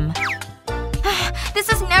from. This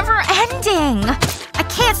is never ending! I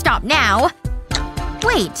can't stop now.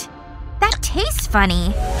 Wait. That tastes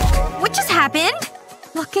funny. What just happened?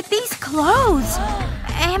 Look at these clothes.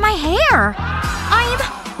 And my hair.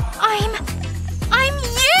 I'm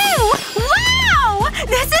you! Wow!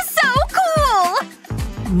 This is so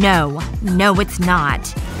cool! No. No, it's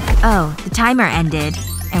not. Oh, the timer ended.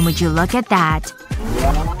 And would you look at that?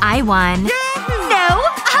 I won. No!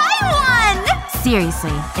 I won!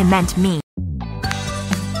 Seriously, it meant me.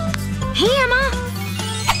 Hey, Emma!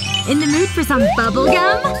 In the mood for some bubble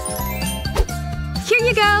gum? Here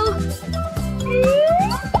you go.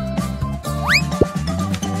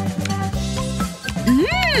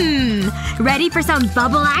 Ready for some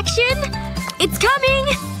bubble action? It's coming!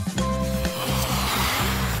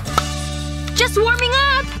 Just warming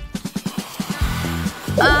up!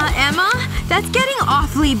 Emma? That's getting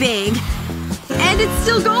awfully big. And it's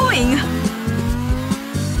still going.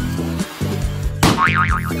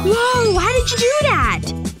 Whoa, why did you do that?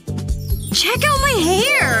 Check out my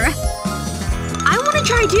hair! I wanna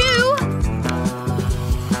try too!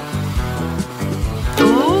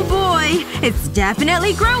 Oh boy, it's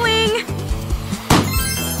definitely growing!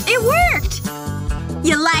 It worked!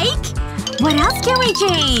 You like? What else can we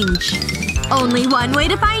change? Only one way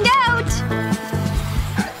to find out!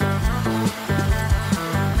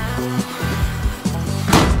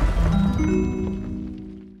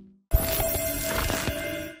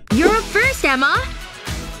 You're up first, Emma!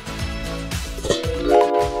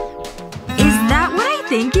 Is that what I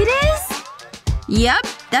think it is? Yep,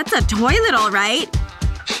 that's a toilet alright.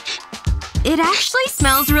 It actually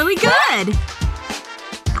smells really good!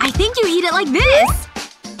 I think you eat it like this!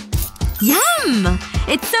 Yum!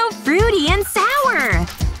 It's so fruity and sour!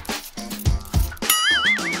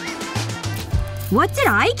 What did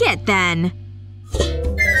I get then?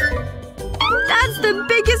 That's the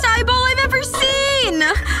biggest eyeball I've ever seen!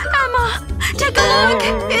 Emma, take a look!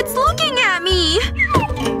 It's looking at me!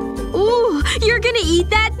 Ooh, you're gonna eat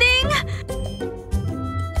that thing?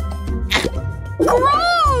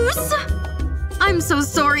 Gross! I'm so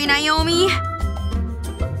sorry, Naomi.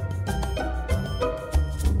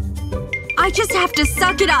 I just have to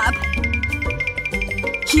suck it up.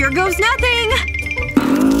 Here goes nothing!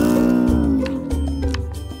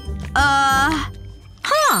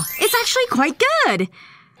 Huh. It's actually quite good.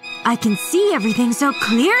 I can see everything so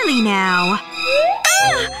clearly now.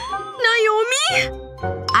 Naomi?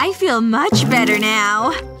 I feel much better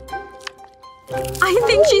now. I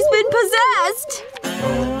think she's been possessed.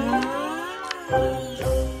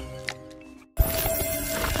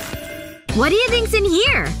 What do you think's in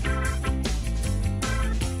here?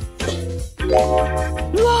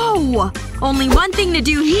 Whoa! Only one thing to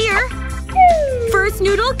do here. First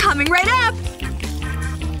noodle coming right up.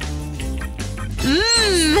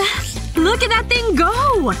 Look at that thing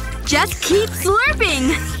go! Just keep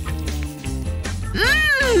slurping.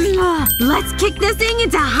 Let's kick this thing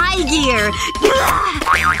into high gear.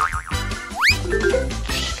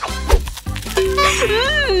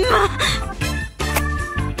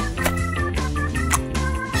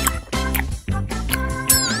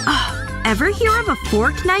 Ever hear of a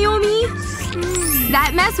fork, Naomi?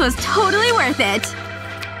 That mess was totally worth it.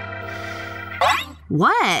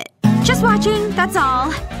 What? Just watching, that's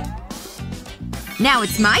all. Now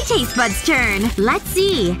it's my taste buds' turn. Let's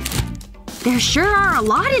see. There sure are a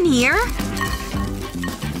lot in here.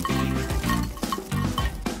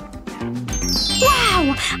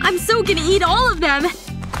 Wow! I'm so gonna eat all of them!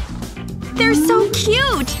 They're so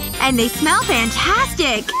cute! And they smell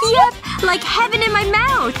fantastic! Yep! Like heaven in my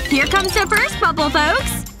mouth! Here comes the first bubble,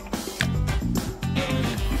 folks!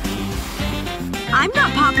 I'm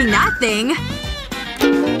not popping that thing.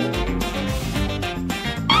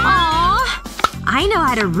 Aww! I know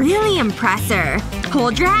how to really impress her.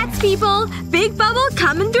 Hold your hats, people! Big bubble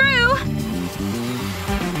coming through!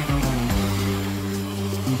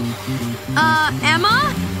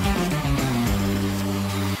 Emma?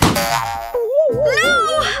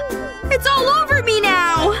 No! It's all over me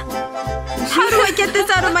now! How do I get this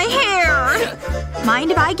out of my hair?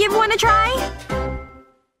 Mind if I give one a try?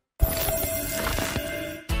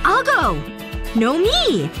 I'll go! No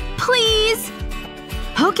me! Please!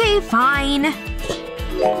 Okay, fine.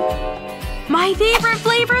 My favorite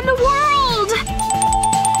flavor in the world!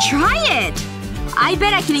 Try it! I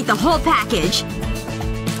bet I can eat the whole package.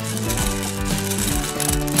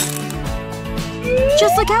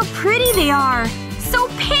 Just look how pretty they are! So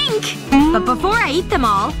pink! But before I eat them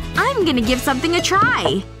all, I'm gonna give something a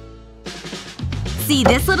try. See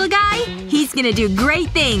this little guy? He's gonna do great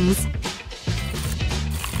things.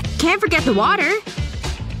 Can't forget the water.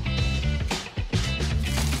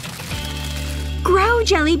 Grow,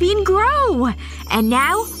 Jelly Bean, grow! And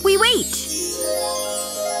now, we wait.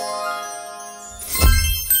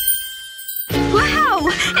 Wow!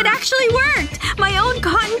 It actually worked! My own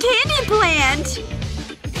cotton candy plant!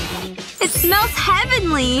 It smells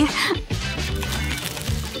heavenly!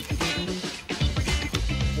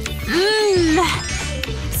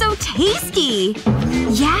 So tasty!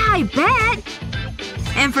 Yeah, I bet!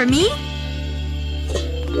 And for me?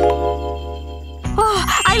 Oh,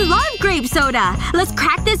 I love grape soda! Let's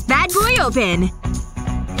crack this bad boy open!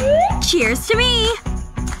 Cheers to me!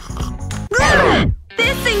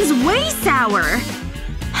 This thing's way sour!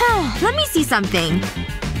 Let me see something.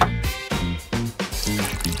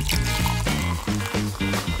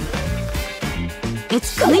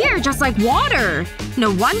 It's clear just like water!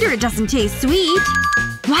 No wonder it doesn't taste sweet.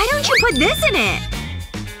 Why don't you put this in it?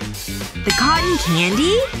 The cotton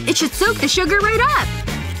candy? It should soak the sugar right up.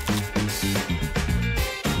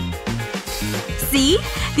 See?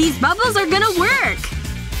 These bubbles are gonna work!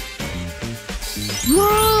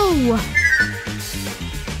 Whoa!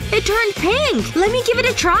 It turned pink! Let me give it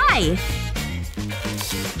a try!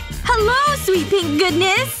 Hello, sweet pink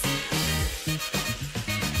goodness!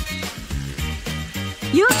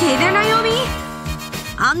 You okay there, Naomi?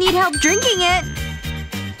 I'll need help drinking it.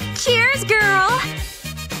 Cheers, girl!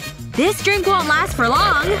 This drink won't last for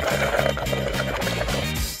long.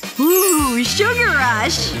 Ooh, sugar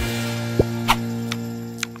rush!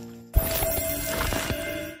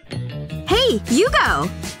 Hey, you go!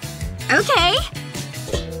 Okay.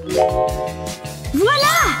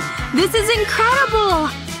 Voila! This is incredible!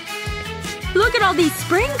 Look at all these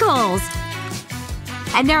sprinkles!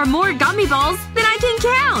 And there are more gummy balls than I can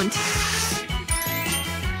count!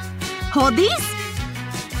 Hold these?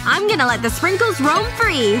 I'm gonna let the sprinkles roam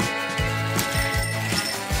free.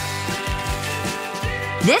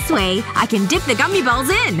 This way, I can dip the gummy balls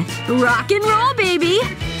in. Rock and roll, baby!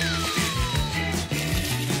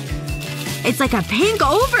 It's like a pink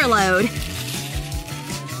overload.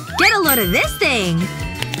 Get a load of this thing!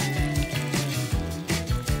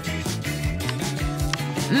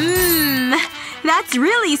 That's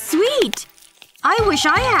really sweet! I wish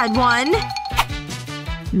I had one.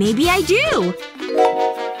 Maybe I do.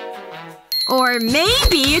 Or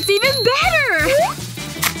maybe it's even better!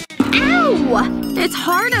 Ow! It's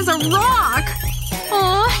hard as a rock!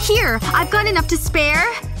 Aw, here. I've got enough to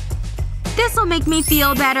spare. This'll make me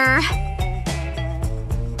feel better.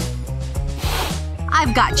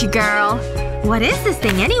 I've got you, girl. What is this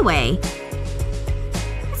thing anyway?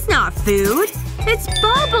 It's not food. It's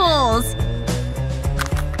bubbles!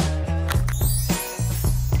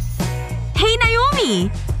 Hey, Naomi!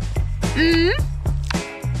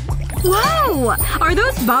 Whoa! Are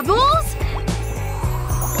those bubbles?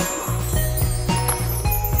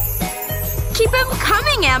 Keep them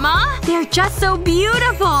coming, Emma! They're just so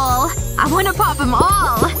beautiful! I want to pop them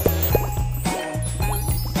all!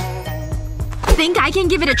 Think I can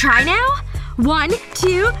give it a try now? 1,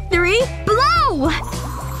 2, 3, blow!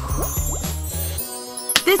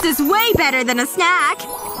 This is way better than a snack!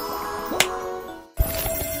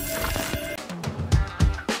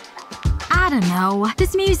 I don't know.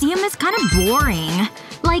 This museum is kind of boring.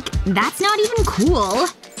 Like, that's not even cool.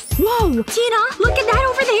 Whoa! Tina, look at that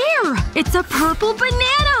over there! It's a purple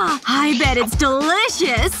banana! I bet it's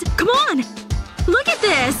delicious! Come on! Look at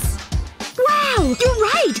this! Wow! You're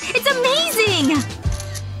right! It's amazing!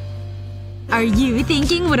 Are you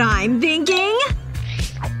thinking what I'm thinking?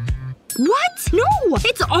 What? No!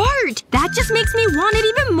 It's art! That just makes me want it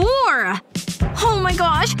even more! Oh my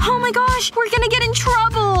gosh! Oh my gosh! We're gonna get in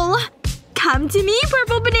trouble! Come to me,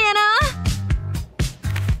 purple banana!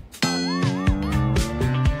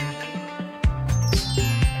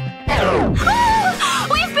 Oh,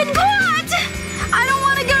 we've been caught! I don't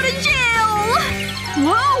want to go to jail!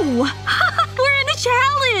 Whoa! We're in a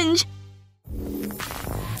challenge!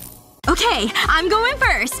 Okay, I'm going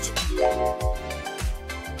first.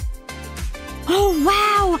 Oh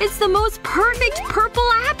wow! It's the most perfect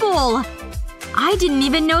purple apple! I didn't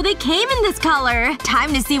even know they came in this color.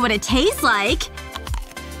 Time to see what it tastes like.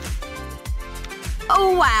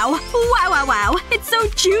 Oh wow. Wow wow wow. It's so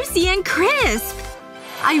juicy and crisp.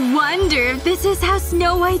 I wonder if this is how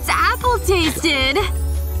Snow White's apple tasted.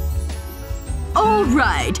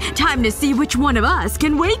 Alright. Time to see which one of us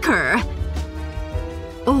can wake her.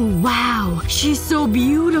 Oh wow. She's so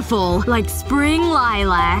beautiful. Like spring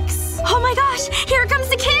lilacs. Oh my gosh! Here comes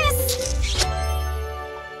the kiss!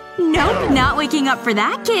 Nope, not waking up for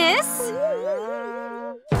that kiss.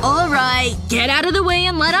 Alright, get out of the way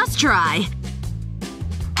and let us try.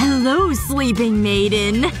 Hello, sleeping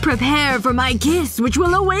maiden. Prepare for my kiss which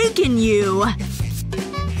will awaken you.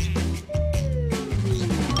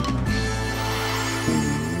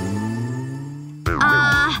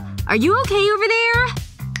 Are you okay over there?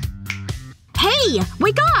 Hey!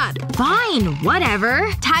 Wake up! Fine, whatever.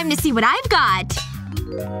 Time to see what I've got.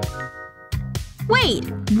 Wait,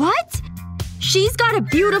 what? She's got a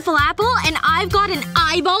beautiful apple and I've got an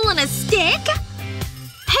eyeball on a stick?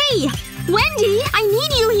 Hey! Wendy! I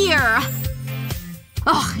need you here!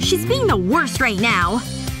 Ugh, she's being the worst right now.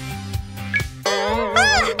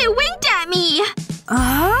 Ah! It winked at me!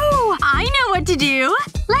 Oh! I know what to do!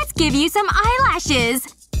 Let's give you some eyelashes.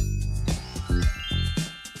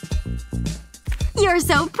 You're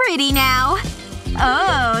so pretty now.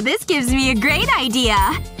 Oh, this gives me a great idea.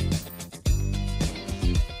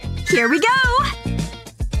 Here we go!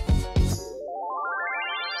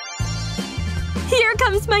 Here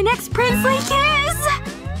comes my next princely kiss!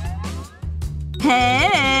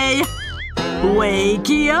 Hey!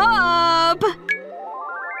 Wakey up!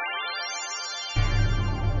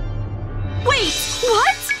 Wait,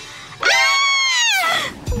 what?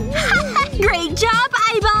 Ah! Great job,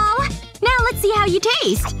 eyeball! Now let's see how you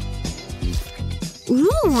taste.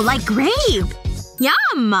 Ooh, like grape.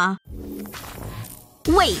 Yum!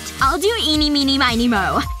 Wait, I'll do eeny meeny miny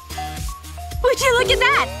mo. Would you look at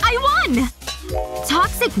that? I won!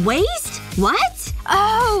 Toxic waste? What?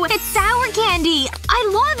 Oh, it's sour candy! I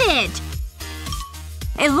love it!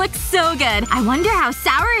 It looks so good. I wonder how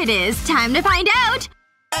sour it is. Time to find out!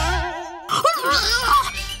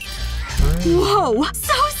 Whoa!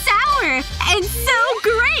 So sour! And so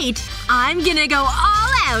great! I'm gonna go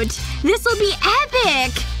all out! This'll be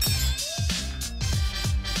epic!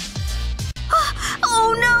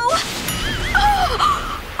 Oh no!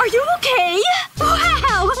 Are you okay?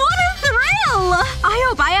 Wow! What a thrill! I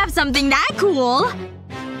hope I have something that cool.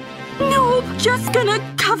 Nope. Just gonna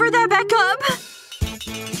cover that back up.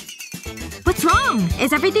 What's wrong?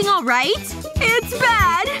 Is everything alright? It's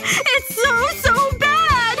bad! It's so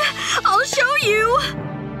bad! I'll show you!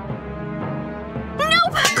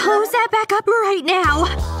 Nope! Close that back up right now.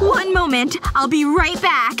 One moment. I'll be right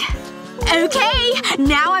back. Okay,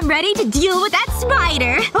 now I'm ready to deal with that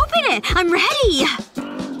spider. Open it! I'm ready!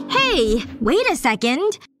 Hey, wait a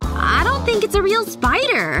second. I don't think it's a real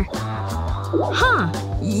spider. Huh.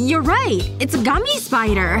 You're right. It's a gummy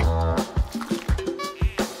spider.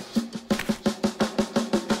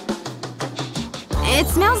 It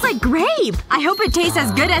smells like grape. I hope it tastes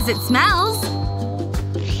as good as it smells.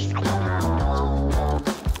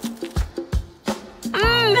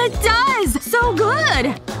 It does! So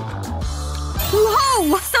good!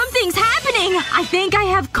 Whoa! Something's happening! I think I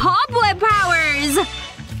have cobweb powers!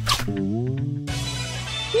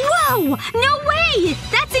 Whoa! No way!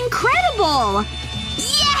 That's incredible!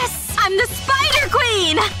 Yes! I'm the Spider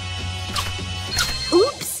Queen!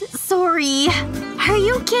 Oops. Sorry. Are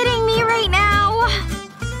you kidding me right now?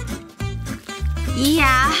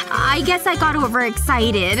 Yeah, I guess I got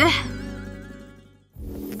overexcited.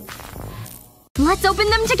 Let's open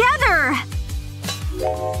them together!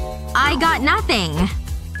 I got nothing.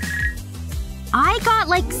 I got,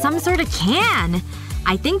 like, some sort of can.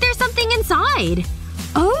 I think there's something inside.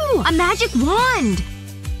 Oh! A magic wand!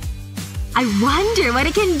 I wonder what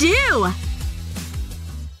it can do!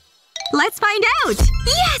 Let's find out!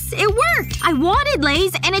 Yes! It worked! I wanted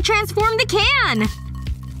Lay's and it transformed the can!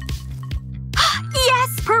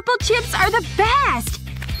 Yes! Purple chips are the best!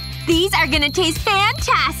 These are gonna taste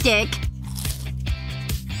fantastic!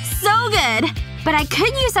 So good! But I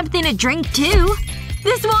could use something to drink, too.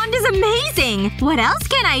 This wand is amazing! What else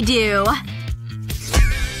can I do?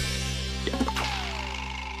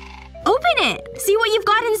 Open it! See what you've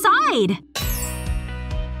got inside!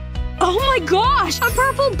 Oh my gosh! A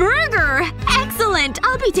purple burger! Excellent!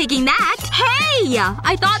 I'll be taking that! Hey!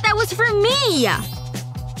 I thought that was for me!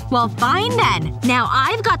 Well, fine then. Now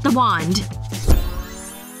I've got the wand.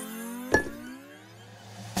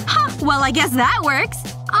 Huh. Well, I guess that works.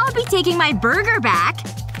 I'll be taking my burger back.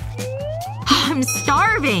 I'm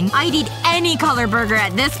starving. I'd eat any color burger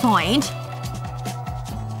at this point.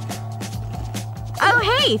 Oh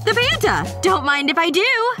hey! The Fanta! Don't mind if I do.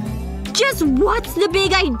 Just what's the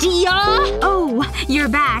big idea? Oh, you're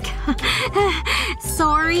back.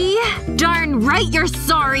 Sorry. Darn right you're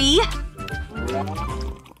sorry.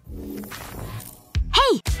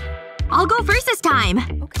 Hey! I'll go first this time.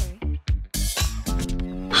 Okay.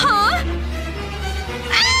 Huh?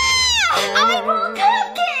 Ah! Eyeball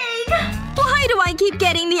cupcake! Why do I keep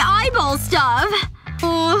getting the eyeball stuff?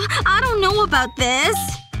 Oh, I don't know about this.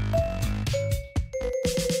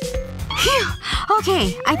 Phew.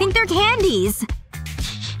 Okay, I think they're candies.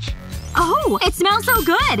 Oh, it smells so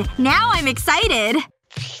good! Now I'm excited.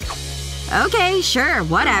 Okay, sure,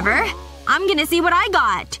 whatever. I'm gonna see what I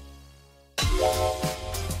got.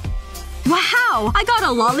 Wow! I got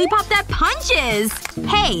a lollipop that punches!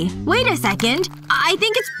 Hey, wait a second. I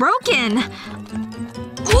think it's broken.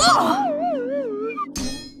 Ooh!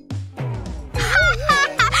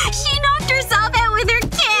 She knocked herself out with her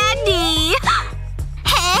candy!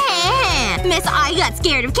 Miss I got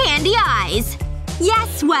scared of candy eyes.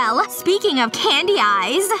 Yes, well, speaking of candy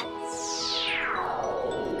eyes…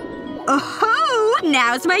 Oh-ho!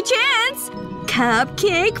 Now's my chance!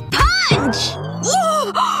 Cupcake punch!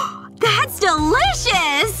 Ooh! That's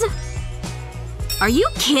delicious! Are you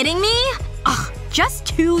kidding me? Ugh, just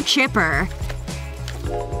too chipper.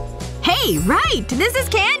 Hey, right! This is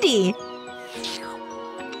candy!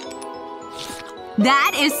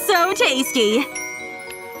 That is so tasty!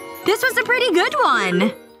 This was a pretty good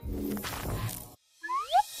one.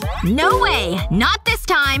 No way! Not this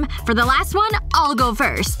time! For the last one, I'll go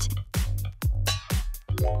first.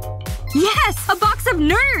 Yes! A box of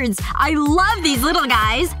nerds! I love these little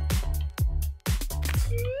guys!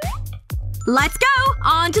 Let's go!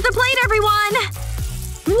 On to the plate, everyone!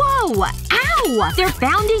 Whoa! Ow! They're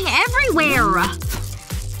bounding everywhere!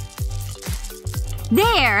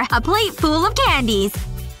 There! A plate full of candies.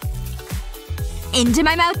 Into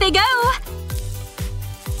my mouth they go!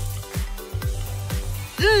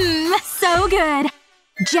 Mmm, so good.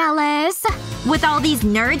 Jealous? With all these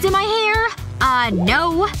nerds in my hair?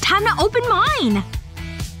 No. Time to open mine.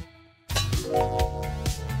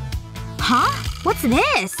 Huh? What's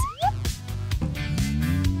this?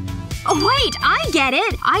 Oh wait, I get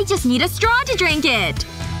it! I just need a straw to drink it!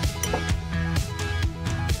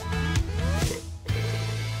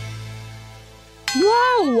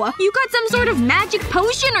 Whoa! You got some sort of magic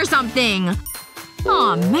potion or something!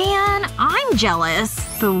 Aw man, I'm jealous.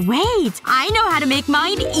 But wait, I know how to make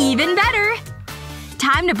mine even better!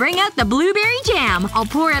 Time to bring out the blueberry jam. I'll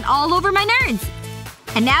pour it all over my nerds.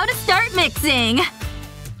 And now to start mixing.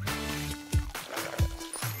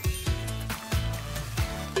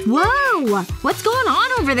 Whoa! What's going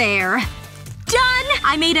on over there? Done!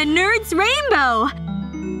 I made a nerd's rainbow!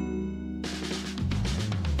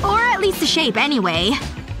 Or at least the shape, anyway.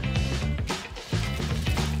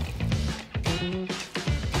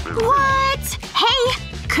 What?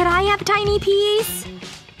 Hey! Could I have a tiny piece?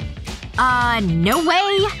 No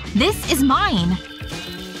way. This is mine.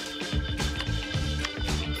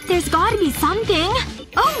 There's gotta be something.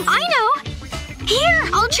 Oh, I know! Here!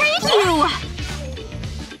 I'll trade you!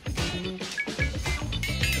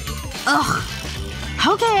 Ugh.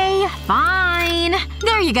 Okay, fine.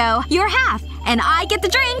 There you go. You're half. And I get the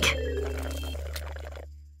drink.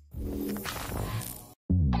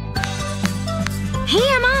 Hey,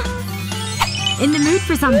 Emma. In the mood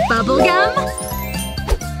for some bubble gum?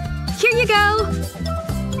 Here you go.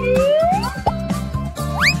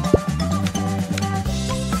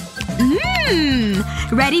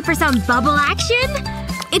 Mmm. Ready for some bubble action?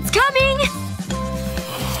 It's coming!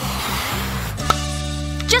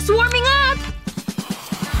 Just warming up!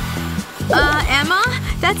 Emma?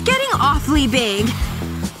 That's getting awfully big.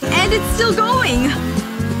 And it's still going.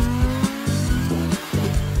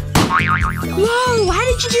 Whoa, how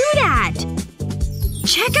did you do that?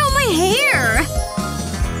 Check out my hair!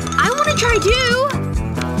 I wanna try too!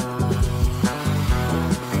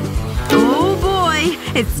 Oh boy,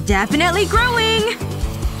 it's definitely growing!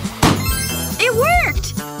 It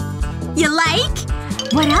worked! You like?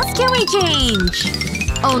 What else can we change?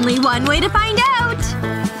 Only one way to find out!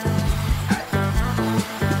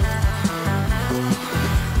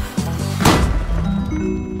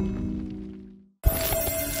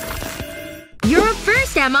 You're up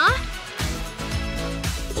first, Emma!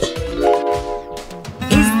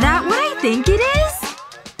 Is that what I think it is?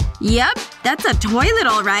 Yep, that's a toilet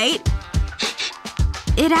alright.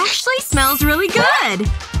 It actually smells really good!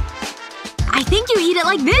 I think you eat it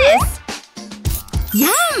like this!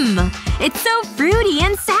 Yum! It's so fruity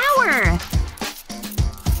and sour!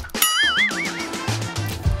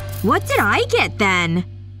 What did I get then?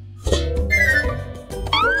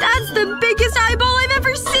 That's the biggest eyeball I've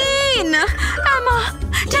ever seen! Emma,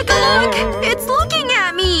 take a look! It's looking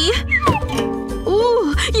at me!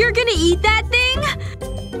 Ooh, you're gonna eat that thing?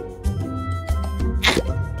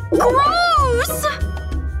 Gross!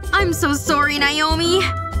 I'm so sorry, Naomi.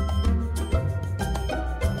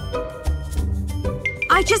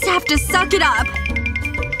 I just have to suck it up.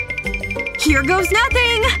 Here goes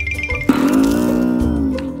nothing!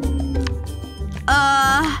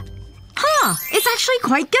 Huh. It's actually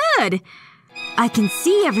quite good. I can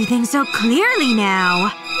see everything so clearly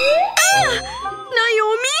now.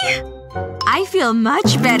 Naomi? I feel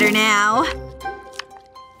much better now.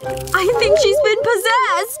 I think she's been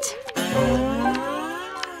possessed.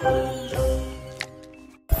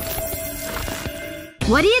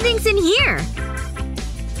 What do you think's in here?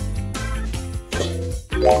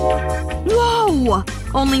 Whoa!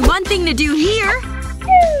 Only one thing to do here.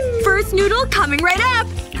 First noodle coming right up.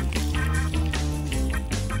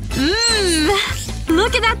 Mmm.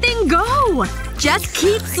 Look at that thing go! Just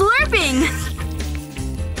keep slurping.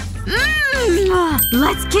 Mmm.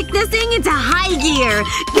 Let's kick this thing into high gear.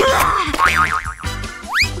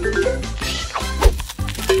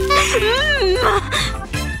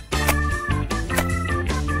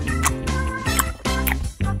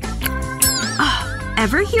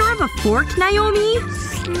 Ever hear of a fork, Naomi?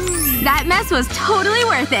 That mess was totally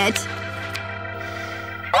worth it.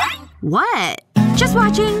 What? Just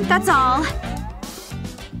watching, that's all.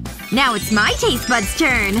 Now it's my taste buds'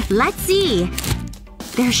 turn. Let's see.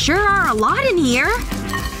 There sure are a lot in here.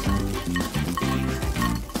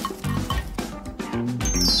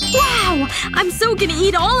 Wow! I'm so gonna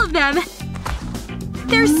eat all of them!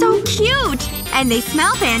 They're so cute! And they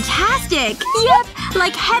smell fantastic! Yep!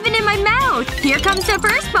 Like heaven in my mouth! Here comes the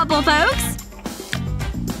first bubble, folks!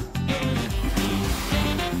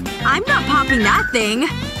 I'm not popping that thing.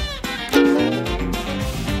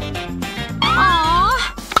 Aww.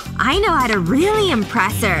 I know how to really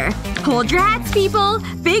impress her. Hold your hats, people!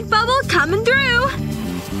 Big bubble coming through!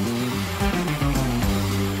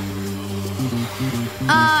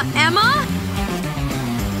 Emma?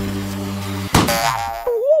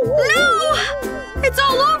 No! It's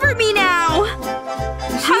all over me now!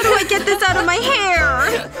 How do I get this out of my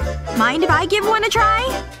hair? Mind if I give one a try?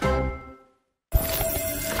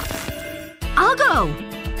 I'll go.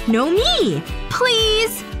 No, me.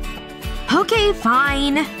 Please. Okay,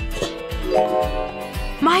 fine.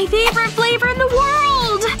 My favorite flavor in the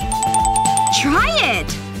world! Try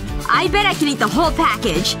it! I bet I can eat the whole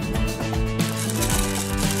package.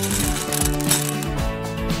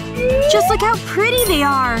 Just look how pretty they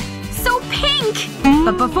are! So pink!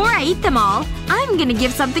 But before I eat them all, I'm gonna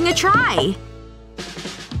give something a try.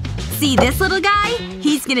 See this little guy?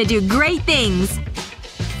 He's gonna do great things.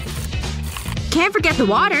 Can't forget the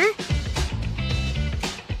water.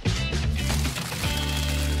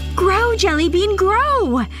 Grow, Jelly Bean,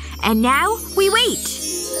 grow! And now, we wait.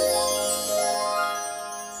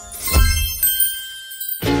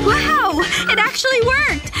 Wow! It actually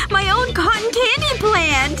worked! My own cotton candy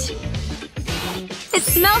plant! It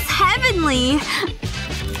smells heavenly!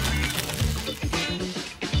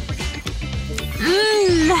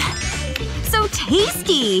 Mmm.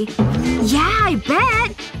 strawberry. Yeah, I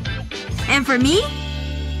bet. And for me?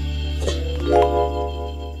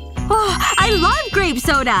 Oh, I love grape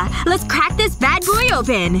soda! Let's crack this bad boy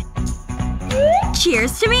open.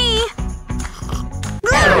 Cheers to me!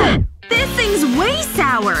 Ugh, this thing's way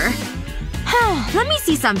sour. Let me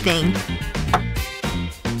see something.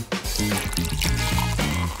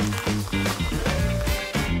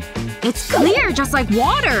 It's clear, just like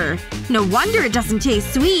water. No wonder it doesn't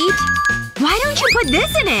taste sweet. Why don't you put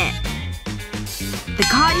this in it? The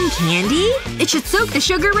cotton candy? It should soak the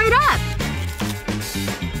sugar right up.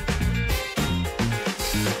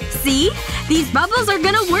 See? These bubbles are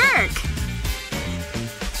gonna work.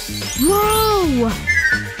 Whoa!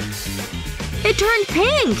 It turned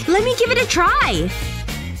pink! Let me give it a try.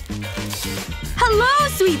 Hello,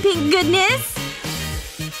 sweet pink goodness!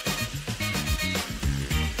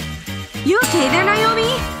 You okay there,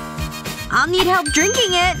 Naomi? I'll need help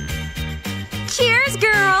drinking it. Cheers,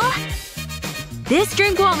 girl! This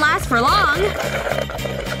drink won't last for long.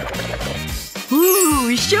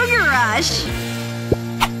 Ooh, sugar rush!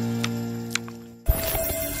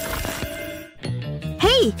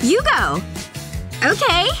 Hey, you go!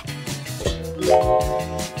 Okay.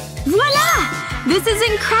 Voila! This is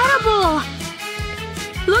incredible!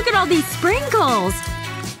 Look at all these sprinkles!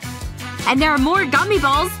 And there are more gummy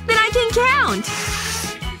balls than I can count!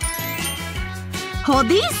 Hold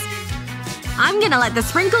these? I'm gonna let the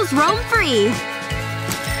sprinkles roam free.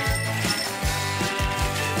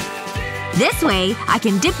 This way, I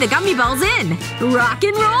can dip the gummy balls in. Rock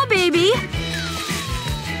and roll, baby!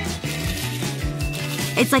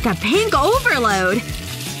 It's like a pink overload.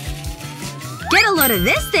 Get a load of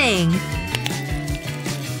this thing!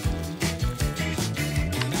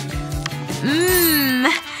 Mmm.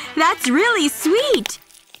 That's really sweet.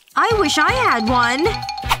 I wish I had one.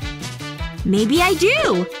 Maybe I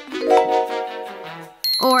do.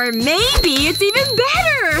 Or maybe it's even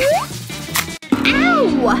better!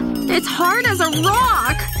 Ow! It's hard as a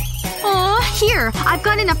rock. Aw, here. I've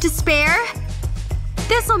got enough to spare.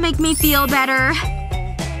 This'll make me feel better.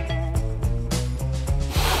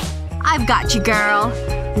 I've got you, girl.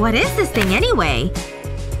 What is this thing anyway?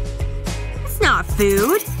 It's not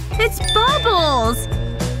food. It's bubbles!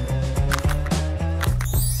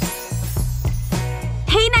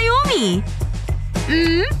 Hey, Naomi!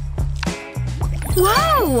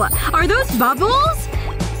 Whoa! Are those bubbles?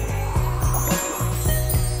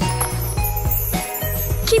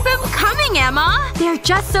 Keep them coming, Emma! They're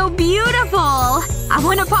just so beautiful! I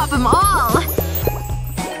wanna pop them all!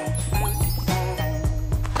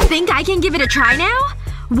 Think I can give it a try now?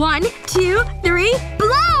 1, 2, 3,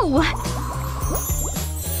 blow!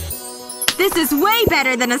 This is way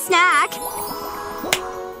better than a snack!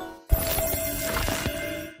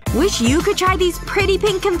 Wish you could try these pretty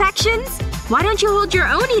pink confections? Why don't you hold your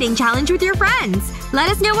own eating challenge with your friends? Let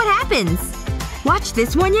us know what happens. Watch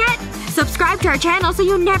this one yet? Subscribe to our channel so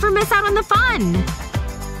you never miss out on the fun!